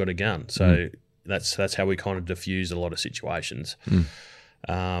big and they've got a gun. So that's how we kind of diffuse a lot of situations.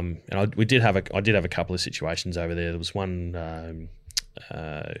 And I did have a couple of situations over there. There was one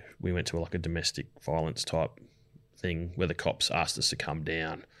we went to like a domestic violence type thing where the cops asked us to come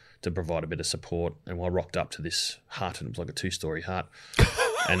down to provide a bit of support, and I rocked up to this hut, and it was like a 2-story hut,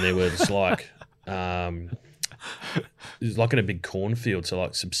 and there was like it was like in a big cornfield, so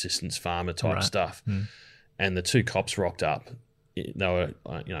like subsistence farmer type stuff, and the 2 cops rocked up. They were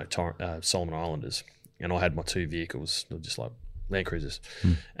Solomon Islanders, and I had my 2 vehicles. They were just like Land Cruisers.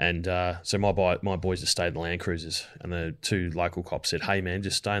 And so my boys just stayed in the Land Cruisers, and the 2 local cops said, hey man,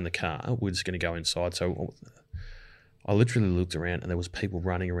 just stay in the car, we're just going to go inside. So I literally looked around and there was people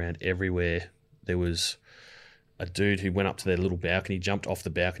running around everywhere. There was a dude who went up to their little balcony, jumped off the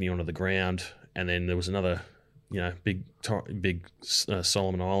balcony onto the ground, and then there was another, big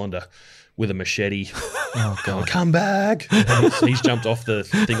Solomon Islander with a machete. Oh God! Come back! And he's jumped off the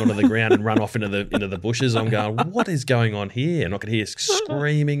thing onto the ground and run off into the bushes. I'm going, what is going on here? And I could hear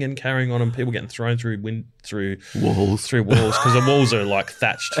screaming and carrying on, and people getting thrown through walls because the walls are like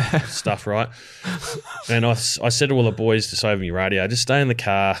thatched stuff, right? And I said to all the boys just over my radio, just stay in the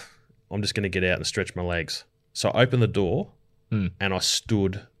car. I'm just going to get out and stretch my legs. So I opened the door and I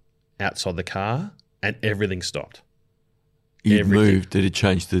stood outside the car, and everything stopped. You moved. Did it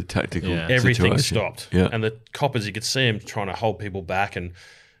change the tactical situation? Everything stopped. Yeah. And the coppers, you could see them trying to hold people back, and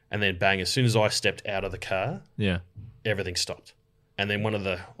then bang, as soon as I stepped out of the car, everything stopped. And then one of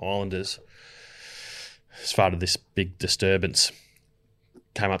the islanders, as part of this big disturbance,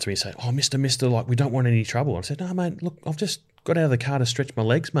 came up to me and said, "Oh, mister, like, we don't want any trouble." I said, "No, mate, look, I've just got out of the car to stretch my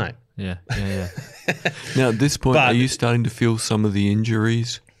legs, mate." Yeah. Now, at this point, are you starting to feel some of the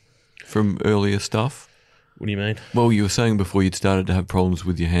injuries from earlier stuff? What do you mean? Well, you were saying before you'd started to have problems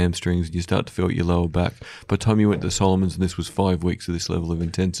with your hamstrings and you start to feel your lower back. By the time you went to Solomons and this was 5 weeks of this level of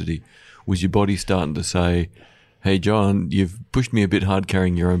intensity, was your body starting to say, "Hey, John, you've pushed me a bit hard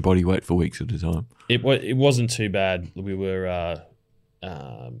carrying your own body weight for weeks at a time"? It wasn't too bad. We were,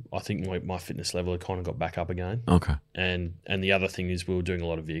 I think my fitness level had kind of got back up again. Okay. And the other thing is we were doing a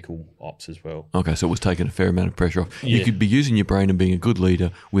lot of vehicle ops as well. Okay, so it was taking a fair amount of pressure off. Yeah. You could be using your brain and being a good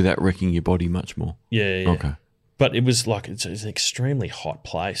leader without wrecking your body much more. Yeah. Okay. But it was like it's an extremely hot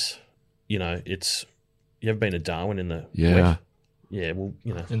place. You ever been to Darwin in the wet? Yeah, well,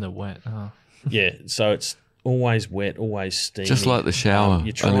 In the wet. Oh. Yeah, so it's always wet, always steamy. Just like the shower,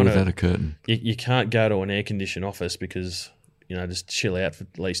 only without a curtain. You can't go to an air-conditioned office because, just chill out for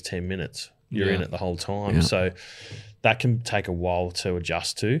at least 10 minutes. You're in it the whole time. Yeah. So that can take a while to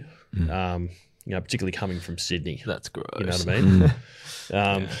adjust to, particularly coming from Sydney. That's gross. You know what I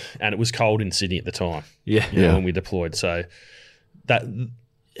mean? And it was cold in Sydney at the time. When we deployed. So that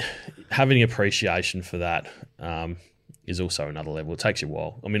having appreciation for that is also another level. It takes you a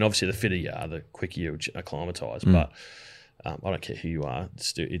while. I mean, obviously, the fitter you are, the quicker you acclimatise. But I don't care who you are.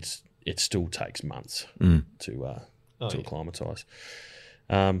 It still takes months to acclimatise.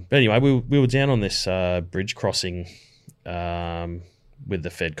 But anyway, we were down on this bridge crossing with the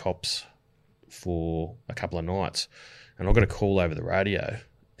Fed cops for a couple of nights, and I got a call over the radio,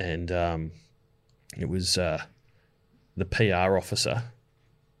 and it was the PR officer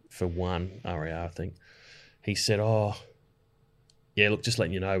for one RAR, I think. He said, "Oh, yeah, look, just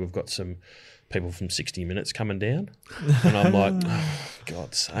letting you know, we've got some people from 60 Minutes coming down." And I'm like, "Oh,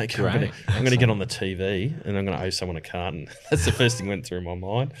 God's sake, I'm going to get on the TV and I'm going to owe someone a carton." That's the first thing went through my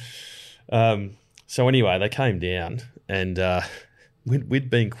mind. So anyway, they came down, and we'd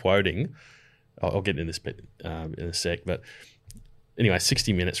been quoting. I'll get into this bit in a sec, but anyway,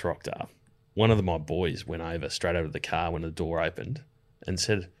 60 Minutes rocked up. One of my boys went straight out of the car when the door opened and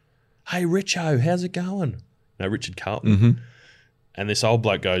said, "Hey, Richo, how's it going?" No, Richard Carlton. Mm-hmm. And this old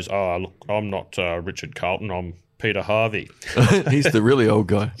bloke goes, "Oh, look, I'm not Richard Carlton, I'm Peter Harvey." He's the really old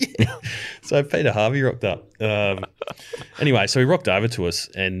guy. Yeah. So Peter Harvey rocked up. Anyway, so he rocked over to us,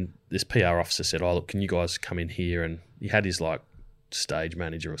 and this PR officer said, "Oh, look, can you guys come in here?" And he had his stage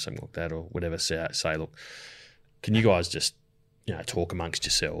manager or something like that or whatever say, "Look, can you guys just talk amongst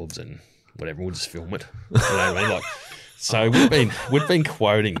yourselves and whatever, we'll just film it." You know what I mean? So we've been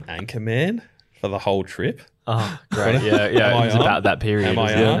quoting Anchorman for the whole trip. Oh, great. Yeah. It was about that period. Am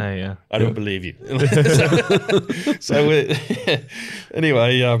I on? Yeah. I don't believe you. So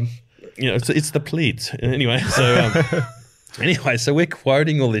anyway, it's the pleats. Anyway, so we're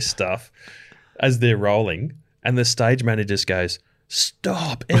quoting all this stuff as they're rolling, and the stage manager just goes,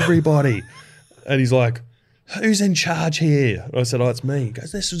 "Stop, everybody." And he's like, "Who's in charge here?" And I said, "Oh, it's me." He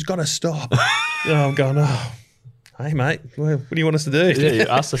goes, "This has got to stop." I'm going, "Oh, hey, mate, what do you want us to do?" Yeah, you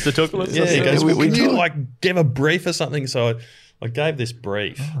asked us to talk about Yeah, he something. goes, "Can you give a brief or something?" So I gave this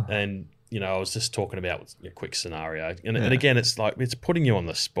brief, and I was just talking about a quick scenario, and again, it's putting you on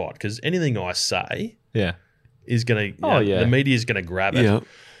the spot because anything I say is going to, the media is going to grab it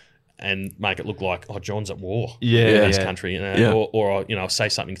and make it look like, "Oh, John's at war in this country," or I'll say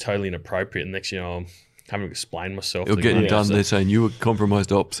something totally inappropriate, and next thing you know, I'm having to explain myself. You're getting done there saying you were compromised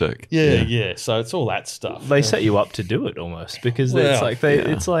OPSEC. Yeah. So it's all that stuff. They set you up to do it almost because it's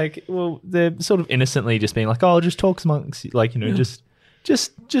like they're sort of innocently just being like, "Oh, just talk amongst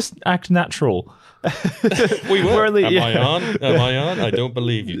just act natural." We were. Only, Am I on? I don't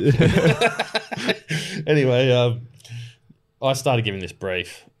believe you. Anyway, I started giving this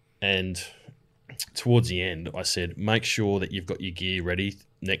brief, and towards the end, I said, make sure that you've got your gear ready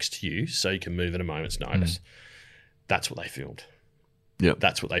next to you so you can move at a moment's notice. That's what they filmed. Yep.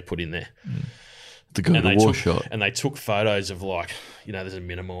 That's what they put in there. The go-to-war shot. And they took photos of like, there's a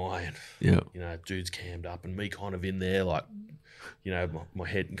Minimi and, Yeah. dudes cammed up and me kind of in there like, my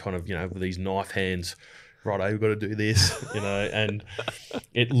head and kind of, with these knife hands, right, we've got to do this, and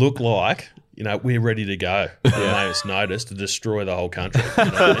it looked like, we're ready to go. It's noticed to destroy the whole country.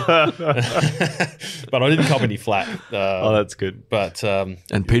 But I didn't cop any flack. That's good. But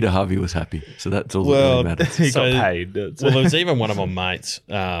and Peter Harvey was happy, so that's all that really matters. He got paid. Well, there was even one of my mates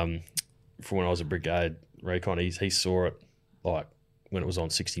from when I was a brigade recon. He saw it like when it was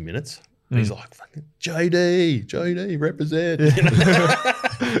on 60 Minutes. He's like, fucking JD, represent.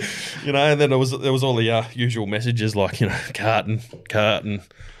 And then there was all the usual messages like, carton.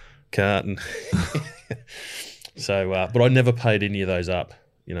 So, but I never paid any of those up,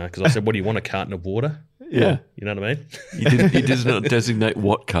 because I said, what do you want, a carton of water? Yeah. You know what I mean? He does not designate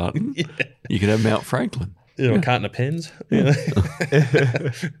what carton. Yeah. You can have Mount Franklin. A carton of pens.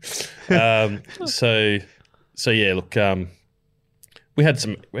 So yeah, look, we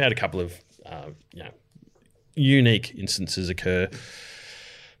had a couple of unique instances occur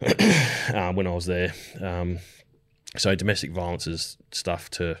when I was there. So domestic violence stuff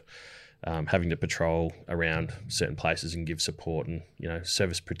to having to patrol around certain places and give support and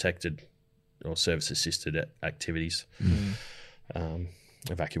service protected or service assisted activities,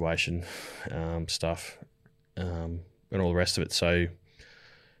 evacuation stuff, and all the rest of it. So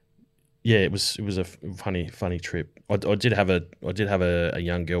yeah, it was a funny trip. I did have a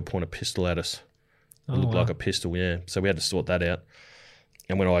young girl point a pistol at us. It looked like a pistol, yeah. So we had to sort that out.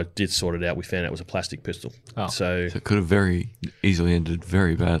 And when I did sort it out, we found out it was a plastic pistol. Oh. So it could have very easily ended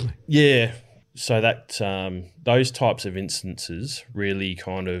very badly. Yeah. So that those types of instances really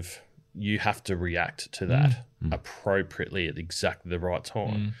kind of, you have to react to that appropriately at exactly the right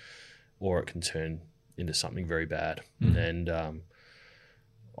time, or it can turn into something very bad. And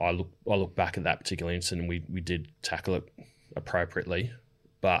I look back at that particular incident, and we did tackle it appropriately,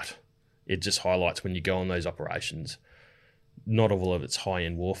 but it just highlights when you go on those operations, not all of it's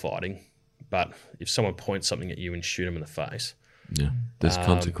high-end warfighting, but if someone points something at you and shoot them in the face, there's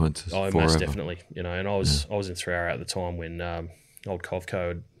consequences. Oh, forever. most definitely. And I was in 3RA at the time when old Kovco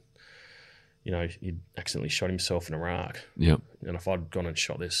had, he'd accidentally shot himself in Iraq. Yep. And if I'd gone and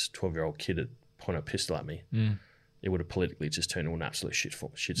shot this 12-year-old kid at point a pistol at me, it would have politically just turned into an absolute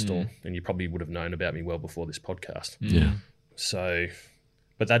shitstorm. And you probably would have known about me well before this podcast. Yeah. So,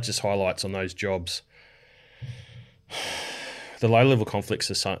 but that just highlights on those jobs. The low-level conflicts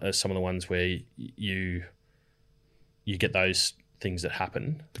are some of the ones where you get those things that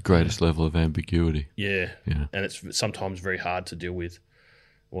happen. The greatest level of ambiguity. Yeah. And it's sometimes very hard to deal with,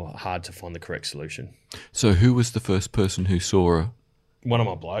 or hard to find the correct solution. So who was the first person who saw her? One of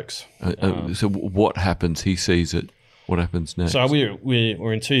my blokes. So what happens? He sees it. What happens next? So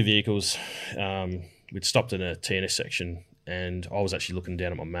we're in two vehicles. We'd stopped in a TNS section, and I was actually looking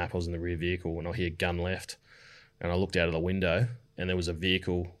down at my map. I was in the rear vehicle when I hear gun left, and I looked out of the window, and there was a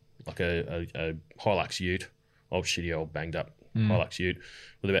vehicle, like a Hilux ute, old shitty old banged up Hilux ute,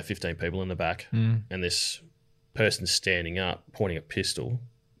 with about 15 people in the back, and this person standing up, pointing a pistol,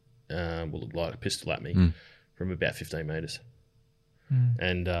 looked like a pistol at me from about 15 metres.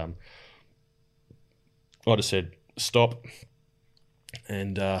 And I just said, stop.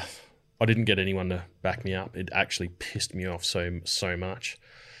 And I didn't get anyone to back me up. It actually pissed me off so much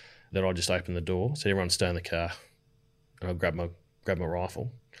that I just opened the door, said, everyone stay in the car. And I grabbed my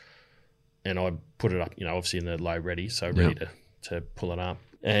rifle, and I put it up, obviously in the low ready, so ready to pull it up.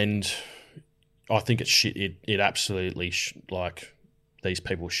 And I think it absolutely like these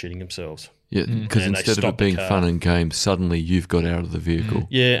people shitting themselves. Yeah, because instead of it being fun and games, suddenly you've got out of the vehicle.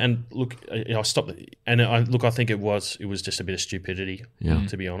 Yeah, and look, I stopped it, and I think it was just a bit of stupidity,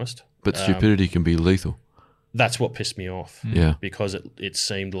 to be honest. But stupidity can be lethal. That's what pissed me off. Yeah, because it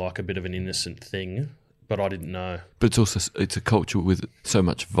seemed like a bit of an innocent thing, but I didn't know. But it's a culture with so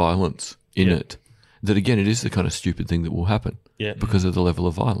much violence in it that, again, it is the kind of stupid thing that will happen. Yeah, because of the level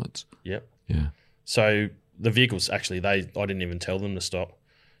of violence. Yep. Yeah. So the vehicles actually, I didn't even tell them to stop.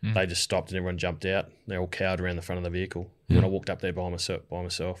 They just stopped and everyone jumped out. They all cowered around the front of the vehicle. And I walked up there by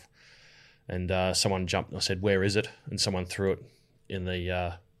myself, and someone jumped. I said, "Where is it?" And someone threw it in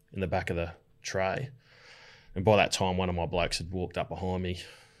the back of the tray. And by that time, one of my blokes had walked up behind me,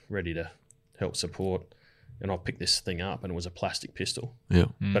 ready to help support. and I picked this thing up, and it was a plastic pistol, Yeah.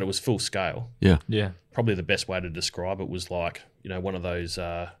 but it was full scale. Yeah. Yeah. Probably the best way to describe it was like, one of those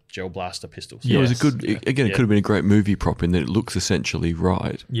gel blaster pistols. Yeah, it was a Yes. good. It could have been a great movie prop in that it looks essentially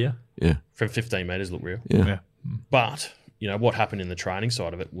right. Yeah. Yeah. From 15 metres, look real. Yeah. Yeah. But, what happened in the training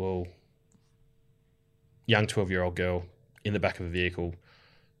side of it? Well, young 12-year-old girl in the back of a vehicle,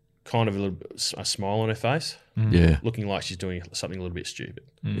 kind of a smile on her face, Yeah. looking like she's doing something a little bit stupid.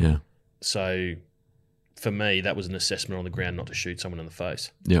 Yeah. So for me, that was an assessment on the ground not to shoot someone in the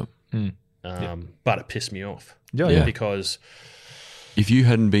face. Yeah. But it pissed me off. Yeah. Because If you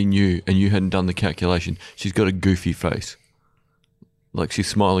hadn't been you and you hadn't done the calculation, she's got a goofy face. Like she's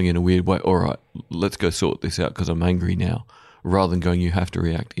smiling in a weird way. All right, let's go sort this out because I'm angry now. Rather than going, you have to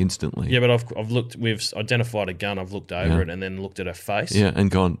react instantly. yeah, but I've looked. We've identified a gun. I've looked over Yeah. it and then looked at her face. Yeah, and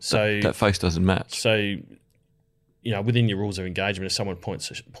gone. So- that face doesn't match. So, within your rules of engagement, if someone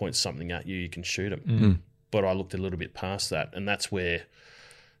points something at you, you can shoot them. But I looked a little bit past that, and that's where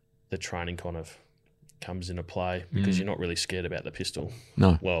the training kind of comes into play because you're not really scared about the pistol.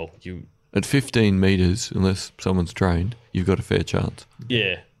 No. Well, At 15 metres, unless someone's trained, you've got a fair chance.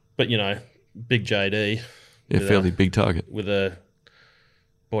 yeah, but big JD. Yeah, With fairly a- big target. with a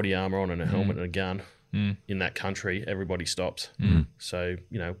body armor on and a helmet and a gun in that country, everybody stops. So,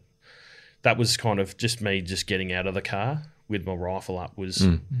 that was kind of just me just getting out of the car with my rifle up was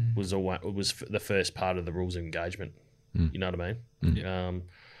the first part of the rules of engagement. You know what I mean?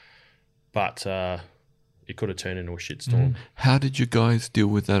 But it could have turned into a shitstorm. How did you guys deal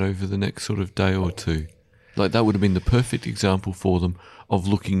with that over the next sort of day or two? Like that would have been the perfect example for them of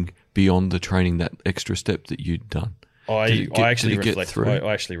looking beyond the training, that extra step that you'd done. I actually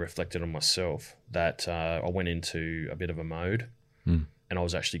reflected on myself that I went into a bit of a mode, and I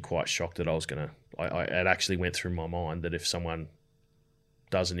was actually quite shocked that I was gonna. It actually went through my mind that if someone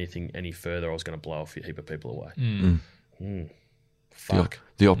does anything any further, I was going to blow a heap of people away. Fuck.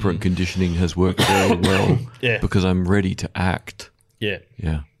 The operant conditioning has worked very well Yeah. because I'm ready to act. Yeah.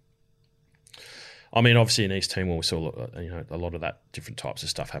 Yeah. I mean, obviously in East Timor, we saw a lot of that different types of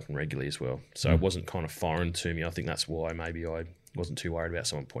stuff happen regularly as well. So it wasn't kind of foreign to me. I think that's why maybe I wasn't too worried about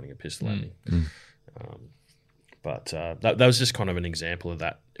someone pointing a pistol at me. But that was just kind of an example of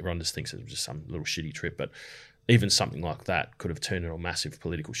that. Everyone just thinks it was just some little shitty trip, but even something like that could have turned into a massive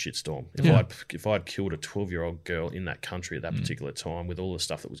political shitstorm. If I'd killed a 12-year-old girl in that country at that particular time with all the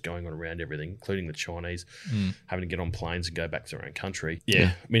stuff that was going on around everything, including the Chinese having to get on planes and go back to their own country.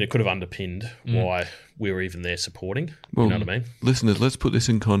 Yeah. I mean, it could have underpinned why we were even there supporting. Well, you know what I mean? Listeners, let's put this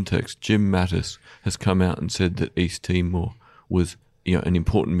in context. Jim Mattis has come out and said that East Timor was an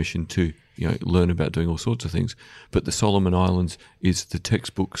important mission to learn about doing all sorts of things, but the Solomon Islands is the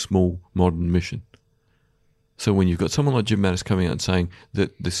textbook small modern mission. So when you've got someone like Jim Mattis coming out and saying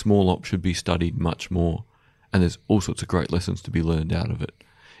that the small op should be studied much more, and there's all sorts of great lessons to be learned out of it,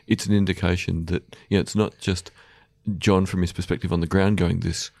 it's an indication that it's not just John from his perspective on the ground going,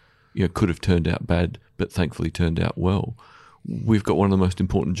 this could have turned out bad, but thankfully turned out well. We've got one of the most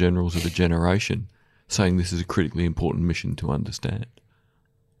important generals of a generation saying this is a critically important mission to understand.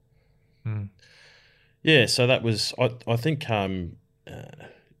 Yeah, so that was, I think the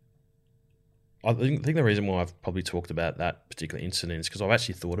reason why I've probably talked about that particular incident is because I've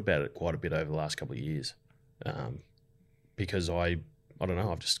actually thought about it quite a bit over the last couple of years. Because I don't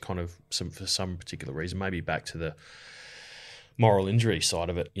know, I've just kind of, for some particular reason, maybe back to the moral injury side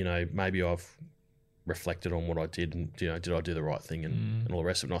of it, maybe I've reflected on what I did and, did I do the right thing and all the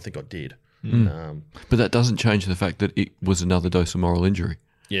rest of it, and I think I did. But that doesn't change the fact that it was another dose of moral injury.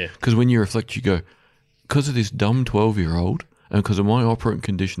 Yeah. Because when you reflect, you go, because of this dumb 12-year-old and because of my operant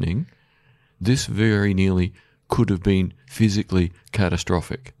conditioning, this very nearly could have been physically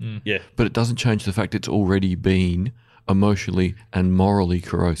catastrophic. Yeah. But it doesn't change the fact it's already been emotionally and morally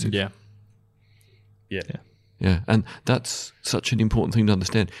corrosive. Yeah. Yeah, and that's such an important thing to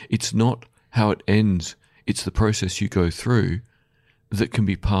understand. It's not how it ends, it's the process you go through that can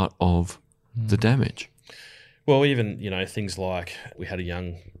be part of the damage. Well, even, things like we had a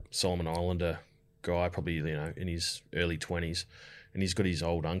young Solomon Islander guy, probably, in his early 20s, and he's got his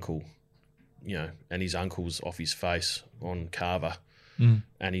old uncle, and his uncle's off his face on Carver,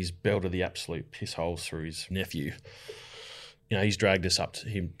 and he's belted the absolute piss holes through his nephew. He's dragged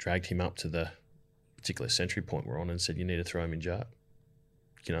him up to the particular sentry point we're on and said, you need to throw him in jail.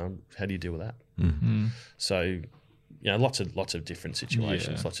 How do you deal with that? So, lots of different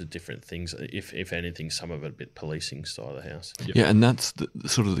situations, lots of different things. If anything, some of it a bit policing side of the house. Yeah, and that's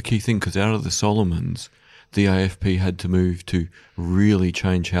sort of the key thing, because out of the Solomons, the AFP had to move to really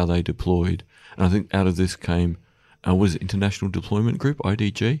change how they deployed. And I think out of this came, was it International Deployment Group,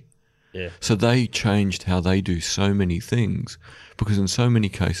 IDG? Yeah. So they changed how they do so many things because in so many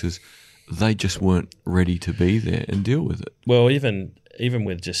cases they just weren't ready to be there and deal with it. Well, even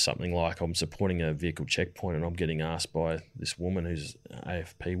with just something like I'm supporting a vehicle checkpoint and I'm getting asked by this woman who's an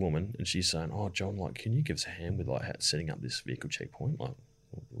AFP woman, and she's saying, "Oh, John, like, can you give us a hand with like setting up this vehicle checkpoint? Like,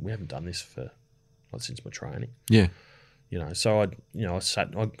 we haven't done this for like since my training." Yeah. You know, so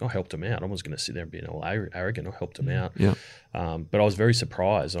I helped him out. I was going to sit there and be all arrogant. I helped him out. Yeah. But I was very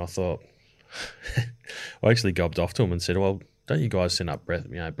surprised, and I thought, I actually gobbed off to him and said, "Well, don't you guys send up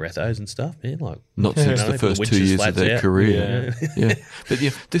breathos and stuff, man? Like, not since the first 2 years of their career." Yeah. But yeah,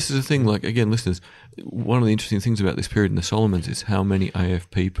 this is the thing. Like, again, listeners, one of the interesting things about this period in the Solomons is how many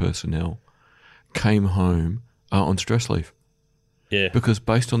AFP personnel came home on stress leave. Yeah. Because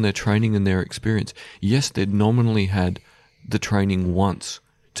based on their training and their experience, yes, they'd nominally had the training once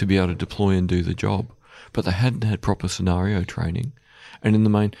to be able to deploy and do the job, but they hadn't had proper scenario training, and in the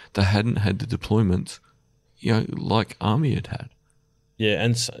main, they hadn't had the deployments, like Army had had. Yeah,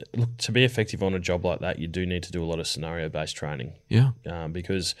 and so, look, to be effective on a job like that, you do need to do a lot of scenario-based training. Yeah.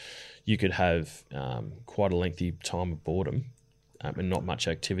 Because you could have quite a lengthy time of boredom and not much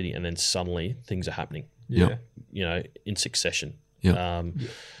activity, and then suddenly things are happening. Yeah. In succession. Yeah.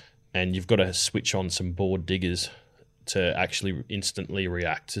 And you've got to switch on some bored diggers to actually instantly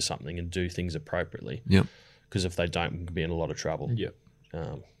react to something and do things appropriately. Yep. Because if they don't, we could be in a lot of trouble. Yep.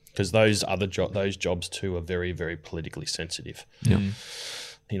 Because those jobs too are very, very politically sensitive. Yep.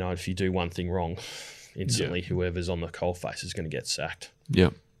 If you do one thing wrong, instantly whoever's on the coalface is going to get sacked.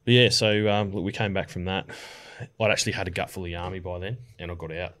 Yep. But yeah, so we came back from that. I'd actually had a gut full of the Army by then, and I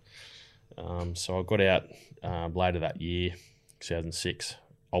got out. So I got out later that year, 2006.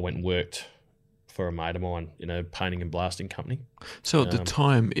 I went and worked for a mate of mine in a painting and blasting company. So at the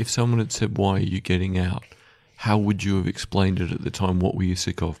time, if someone had said, "Why are you getting out?" how would you have explained it at the time? What were you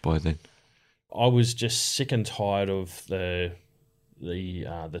sick of by then? I was just sick and tired of the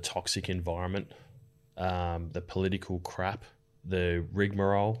toxic environment, the political crap, the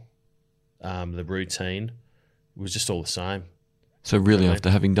rigmarole, the routine. It was just all the same. So really, after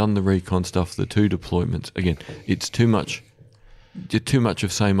having done the recon stuff, the 2 deployments, again, it's too much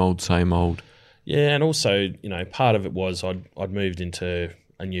of same old. Yeah, and also, part of it was I'd moved into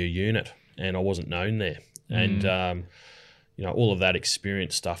a new unit and I wasn't known there. And, all of that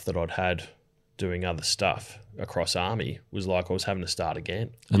experience stuff that I'd had doing other stuff across Army was like I was having to start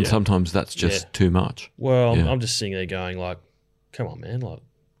again. And sometimes that's just too much. Well, I'm just sitting there going like, come on, man, like...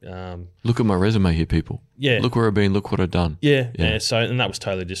 look at my resume here, people. Yeah. Look where I've been, look what I've done. Yeah. And that was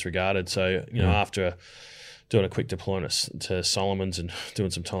totally disregarded. So, after doing a quick deployment to Solomons and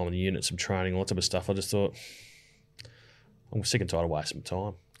doing some time in the unit, some training, all that type of stuff, I just thought, I'm sick and tired of wasting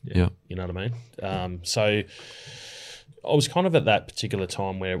time. Yeah. You know what I mean? So I was kind of at that particular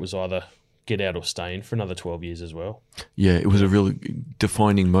time where it was either get out or stay in for another 12 years as well. Yeah, it was a really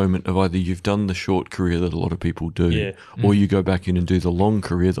defining moment of either you've done the short career that a lot of people do, or you go back in and do the long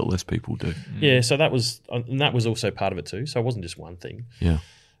career that less people do. Yeah, so that was also part of it too. So it wasn't just one thing. Yeah.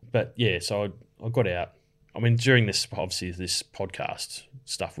 But yeah, so I got out. I mean, during this podcast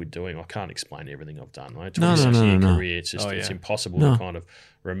stuff we're doing, I can't explain everything I've done. Right? 26-year career, it's just it's impossible to kind of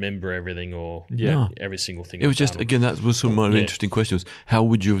remember everything or every single thing. It was just, again, that was sort of my interesting question was, how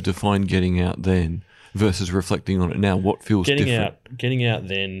would you have defined getting out then versus reflecting on it now? What feels different? Getting out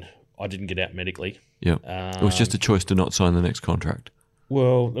then, I didn't get out medically. Yeah. It was just a choice to not sign the next contract.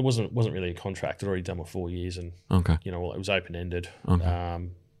 Well, it wasn't really a contract. I'd already done my 4 years and, it was open-ended. Okay.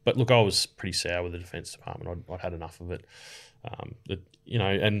 But look, I was pretty sour with the Defence Department. I'd had enough of it.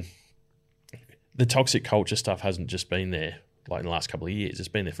 And the toxic culture stuff hasn't just been there like in the last couple of years. It's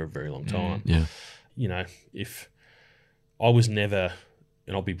been there for a very long time. Yeah. If I was never,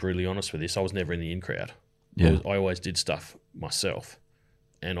 and I'll be brutally honest with this, I was never in the in crowd. Yeah. I always did stuff myself,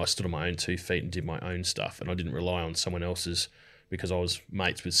 and I stood on my own 2 feet and did my own stuff, and I didn't rely on someone else's because I was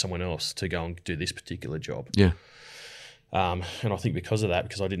mates with someone else to go and do this particular job. Yeah. And I think because of that,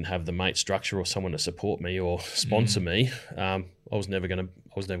 because I didn't have the mate structure or someone to support me or sponsor me, I was never going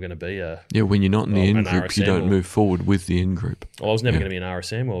to be a when you're not in the in group, RSM you don't move forward with the in group. I was never going to be an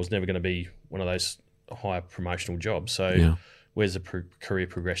RSM, or I was never going to be one of those higher promotional jobs. So where's the career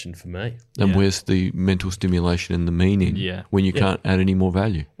progression for me? And where's the mental stimulation and the meaning when you can't add any more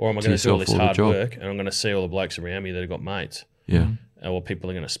value? Or am I going to do all this hard work and I'm going to see all the blokes around me that have got mates? Yeah. Or people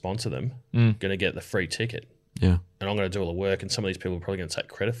are going to sponsor them, going to get the free ticket. Yeah. And I'm going to do all the work, and some of these people are probably going to take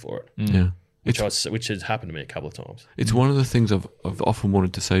credit for it. Yeah. Which has happened to me a couple of times. It's one of the things I've often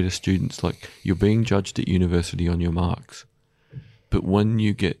wanted to say to students, like, you're being judged at university on your marks, but when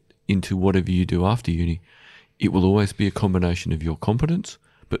you get into whatever you do after uni, it will always be a combination of your competence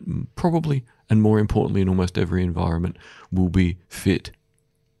but probably, and more importantly in almost every environment, will be fit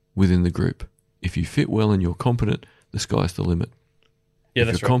within the group. If you fit well and you're competent, the sky's the limit. Yeah, If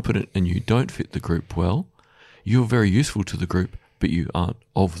that's you're right. competent and you don't fit the group well, you're very useful to the group, but you aren't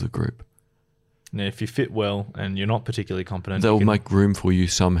of the group. And if you fit well and you're not particularly competent, They'll you can, make room for you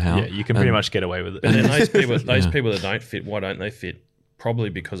somehow. yeah, you can pretty much get away with it. And then those Yeah. people that don't fit, why don't they fit? Probably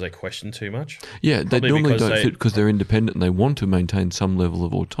because they question too much. Yeah, they Probably normally because don't they- fit because they're independent and they want to maintain some level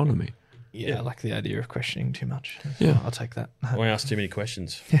of autonomy. Yeah, I like the idea of questioning too much. Yeah. I'll take that. I ask too many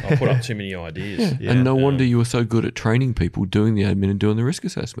questions. I put up too many ideas. Yeah. And no wonder you were so good at training people, doing the admin and doing the risk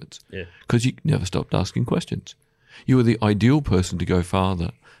assessments. Yeah. Because you never stopped asking questions. You were the ideal person to go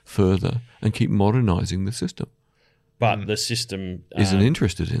further, and keep modernising the system. But the system Isn't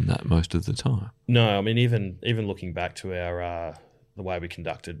interested in that most of the time. No, I mean even looking back to our the way we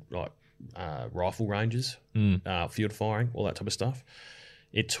conducted like rifle ranges, field firing, all that type of stuff.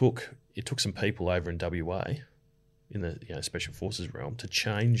 It took some people over in WA in the special forces realm to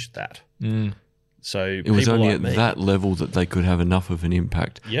change that. So It was people only like at me, that level that they could have enough of an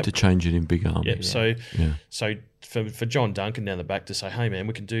impact Yep. to change it in big armies. Yep. Yeah. So for John Duncan down the back to say, hey man,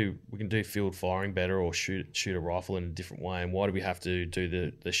 we can do field firing better or shoot a rifle in a different way, and why do we have to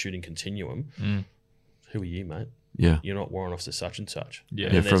do the shooting continuum? Who are you, mate? Yeah. You're not warrant officer such and such. Yeah.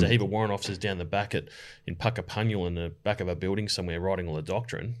 And Yeah, there's from- a heap of warrant officers down the back in Puckapunyal in the back of a building somewhere writing all the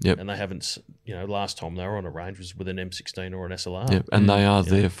doctrine. Yep. And they haven't, last time they were on a range was with an M16 or an SLR. Yeah, and they are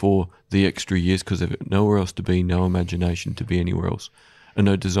there for the extra years because they've got nowhere else to be, no imagination to be anywhere else, and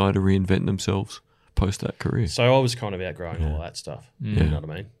no desire to reinvent themselves post that career. So I was kind of outgrowing all that stuff. Yeah. You know what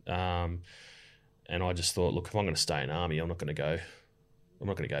I mean? And I just thought, look, if I'm going to stay in army, I'm not going to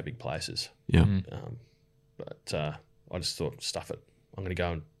go big places. Yeah, But I just thought, stuff it. I'm going to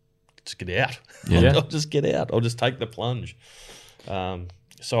go and just get out. Yeah. I'll just get out. I'll just take the plunge.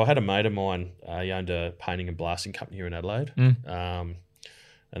 So I had a mate of mine. He owned a painting and blasting company here in Adelaide, and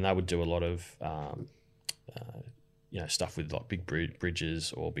they would do a lot of stuff with like big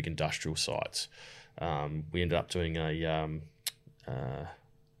bridges or big industrial sites. We ended up doing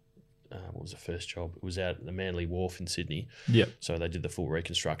what was the first job? It was out at the Manly Wharf in Sydney. Yep. So they did the full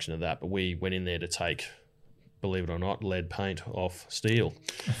reconstruction of that. But we went in there to take, believe it or not, lead paint off steel.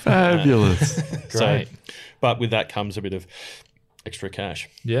 fabulous. Great. But with that comes a bit of extra cash.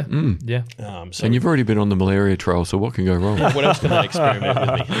 Yeah. Yeah. So And you've already been on the malaria trail, so what can go wrong? what else can they experiment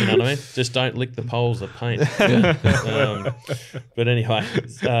with me? You know what I mean? Just don't lick the poles of paint. But anyway,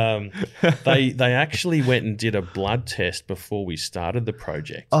 they actually went and did a blood test before we started the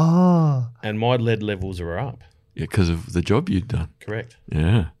project, and my lead levels were up. Yeah, because of the job you'd done. Correct.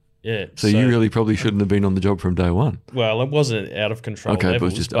 Yeah. Yeah. So you really probably shouldn't have been on the job from day one. Well, it wasn't out of control Okay, but it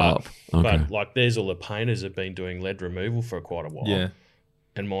was levels, just up. Okay. But like, there's all the painters have been doing lead removal for quite a while. Yeah.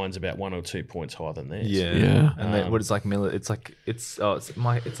 And mine's about 1 or 2 points higher than theirs. Yeah. Yeah. And then what is like it's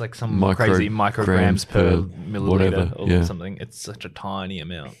like some Micro- crazy micrograms per milliliter whatever, or yeah. something. It's such a tiny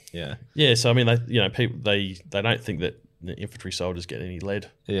amount. Yeah. Yeah. So I mean, people they don't think that the infantry soldiers get any lead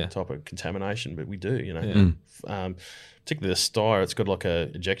Yeah. type of contamination, but we do. Yeah. Particularly the steyr, it's got like a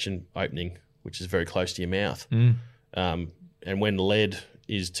ejection opening, which is very close to your mouth. And when lead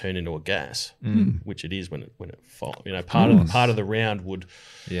is turned into a gas, which it is when it falls, part of the round would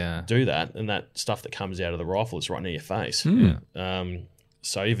Yeah. do that, and that stuff that comes out of the rifle is right near your face.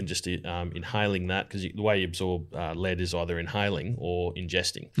 So even just inhaling that, because the way you absorb lead is either inhaling or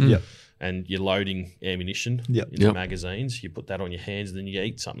ingesting. Yep. And you're loading ammunition Yep. into Yep. magazines. You put that on your hands, and then you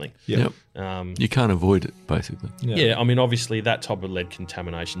eat something. Yep. You can't avoid it, basically. Yeah, I mean, obviously that type of lead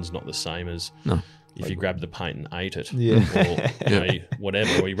contamination is not the same as No. if you grabbed the paint and ate it, Yeah. or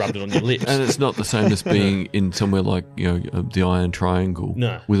whatever, or you rubbed it on your lips. And it's not the same as being in somewhere like the Iron Triangle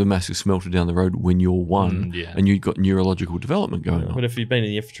No. with a massive smelter down the road when you're one yeah. and you've got neurological development going on. But if you've been in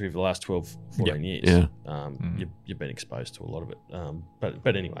the infantry for the last 12, 14 years, Yeah. you've been exposed to a lot of it.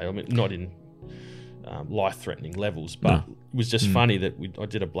 But anyway, I mean, not in life-threatening levels, but it was just funny that I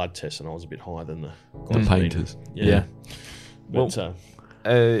did a blood test and I was a bit higher than the guys painters. Yeah. Well,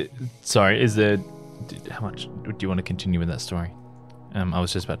 But, sorry, how much do you want to continue with that story? I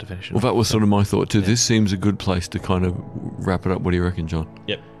was just about to finish it. Well, that was sort of my thought too. This seems a good place to kind of wrap it up. What do you reckon, John?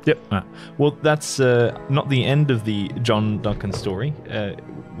 yep. Well, that's not the end of the John Duncan story.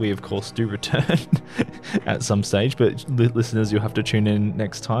 We, of course, do return at some stage, but listeners, you'll have to tune in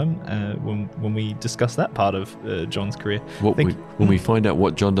next time when we discuss that part of John's career. When we find out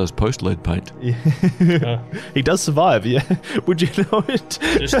what John does post lead paint. He does survive, yeah. Would you know it?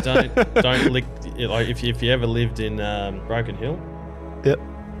 Just don't lick. Like if you ever lived in Broken Hill, Yep.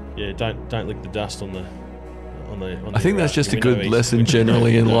 yeah, don't lick the dust on on the. I think that's just a good lesson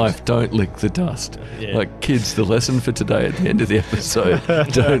generally in life. Don't lick the dust. Yeah. Like, kids, the lesson for today at the end of the episode,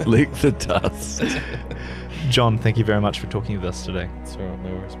 don't lick the dust. John, thank you very much for talking with us today. That's all right,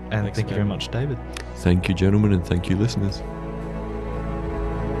 no worries. And Thanks thank you for very having much, David. Thank you, gentlemen, and thank you, listeners.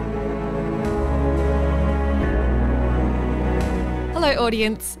 Hello,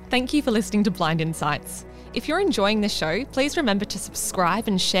 audience. Thank you for listening to Blind Insights. If you're enjoying the show, please remember to subscribe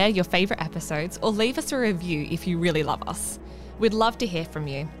and share your favourite episodes, or leave us a review if you really love us. We'd love to hear from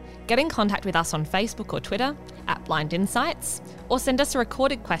you. Get in contact with us on Facebook or Twitter at Blind Insights, or send us a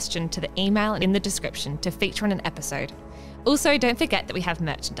recorded question to the email in the description to feature on an episode. Also, don't forget that we have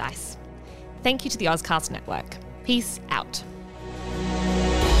merchandise. Thank you to the Ozcast Network. Peace out.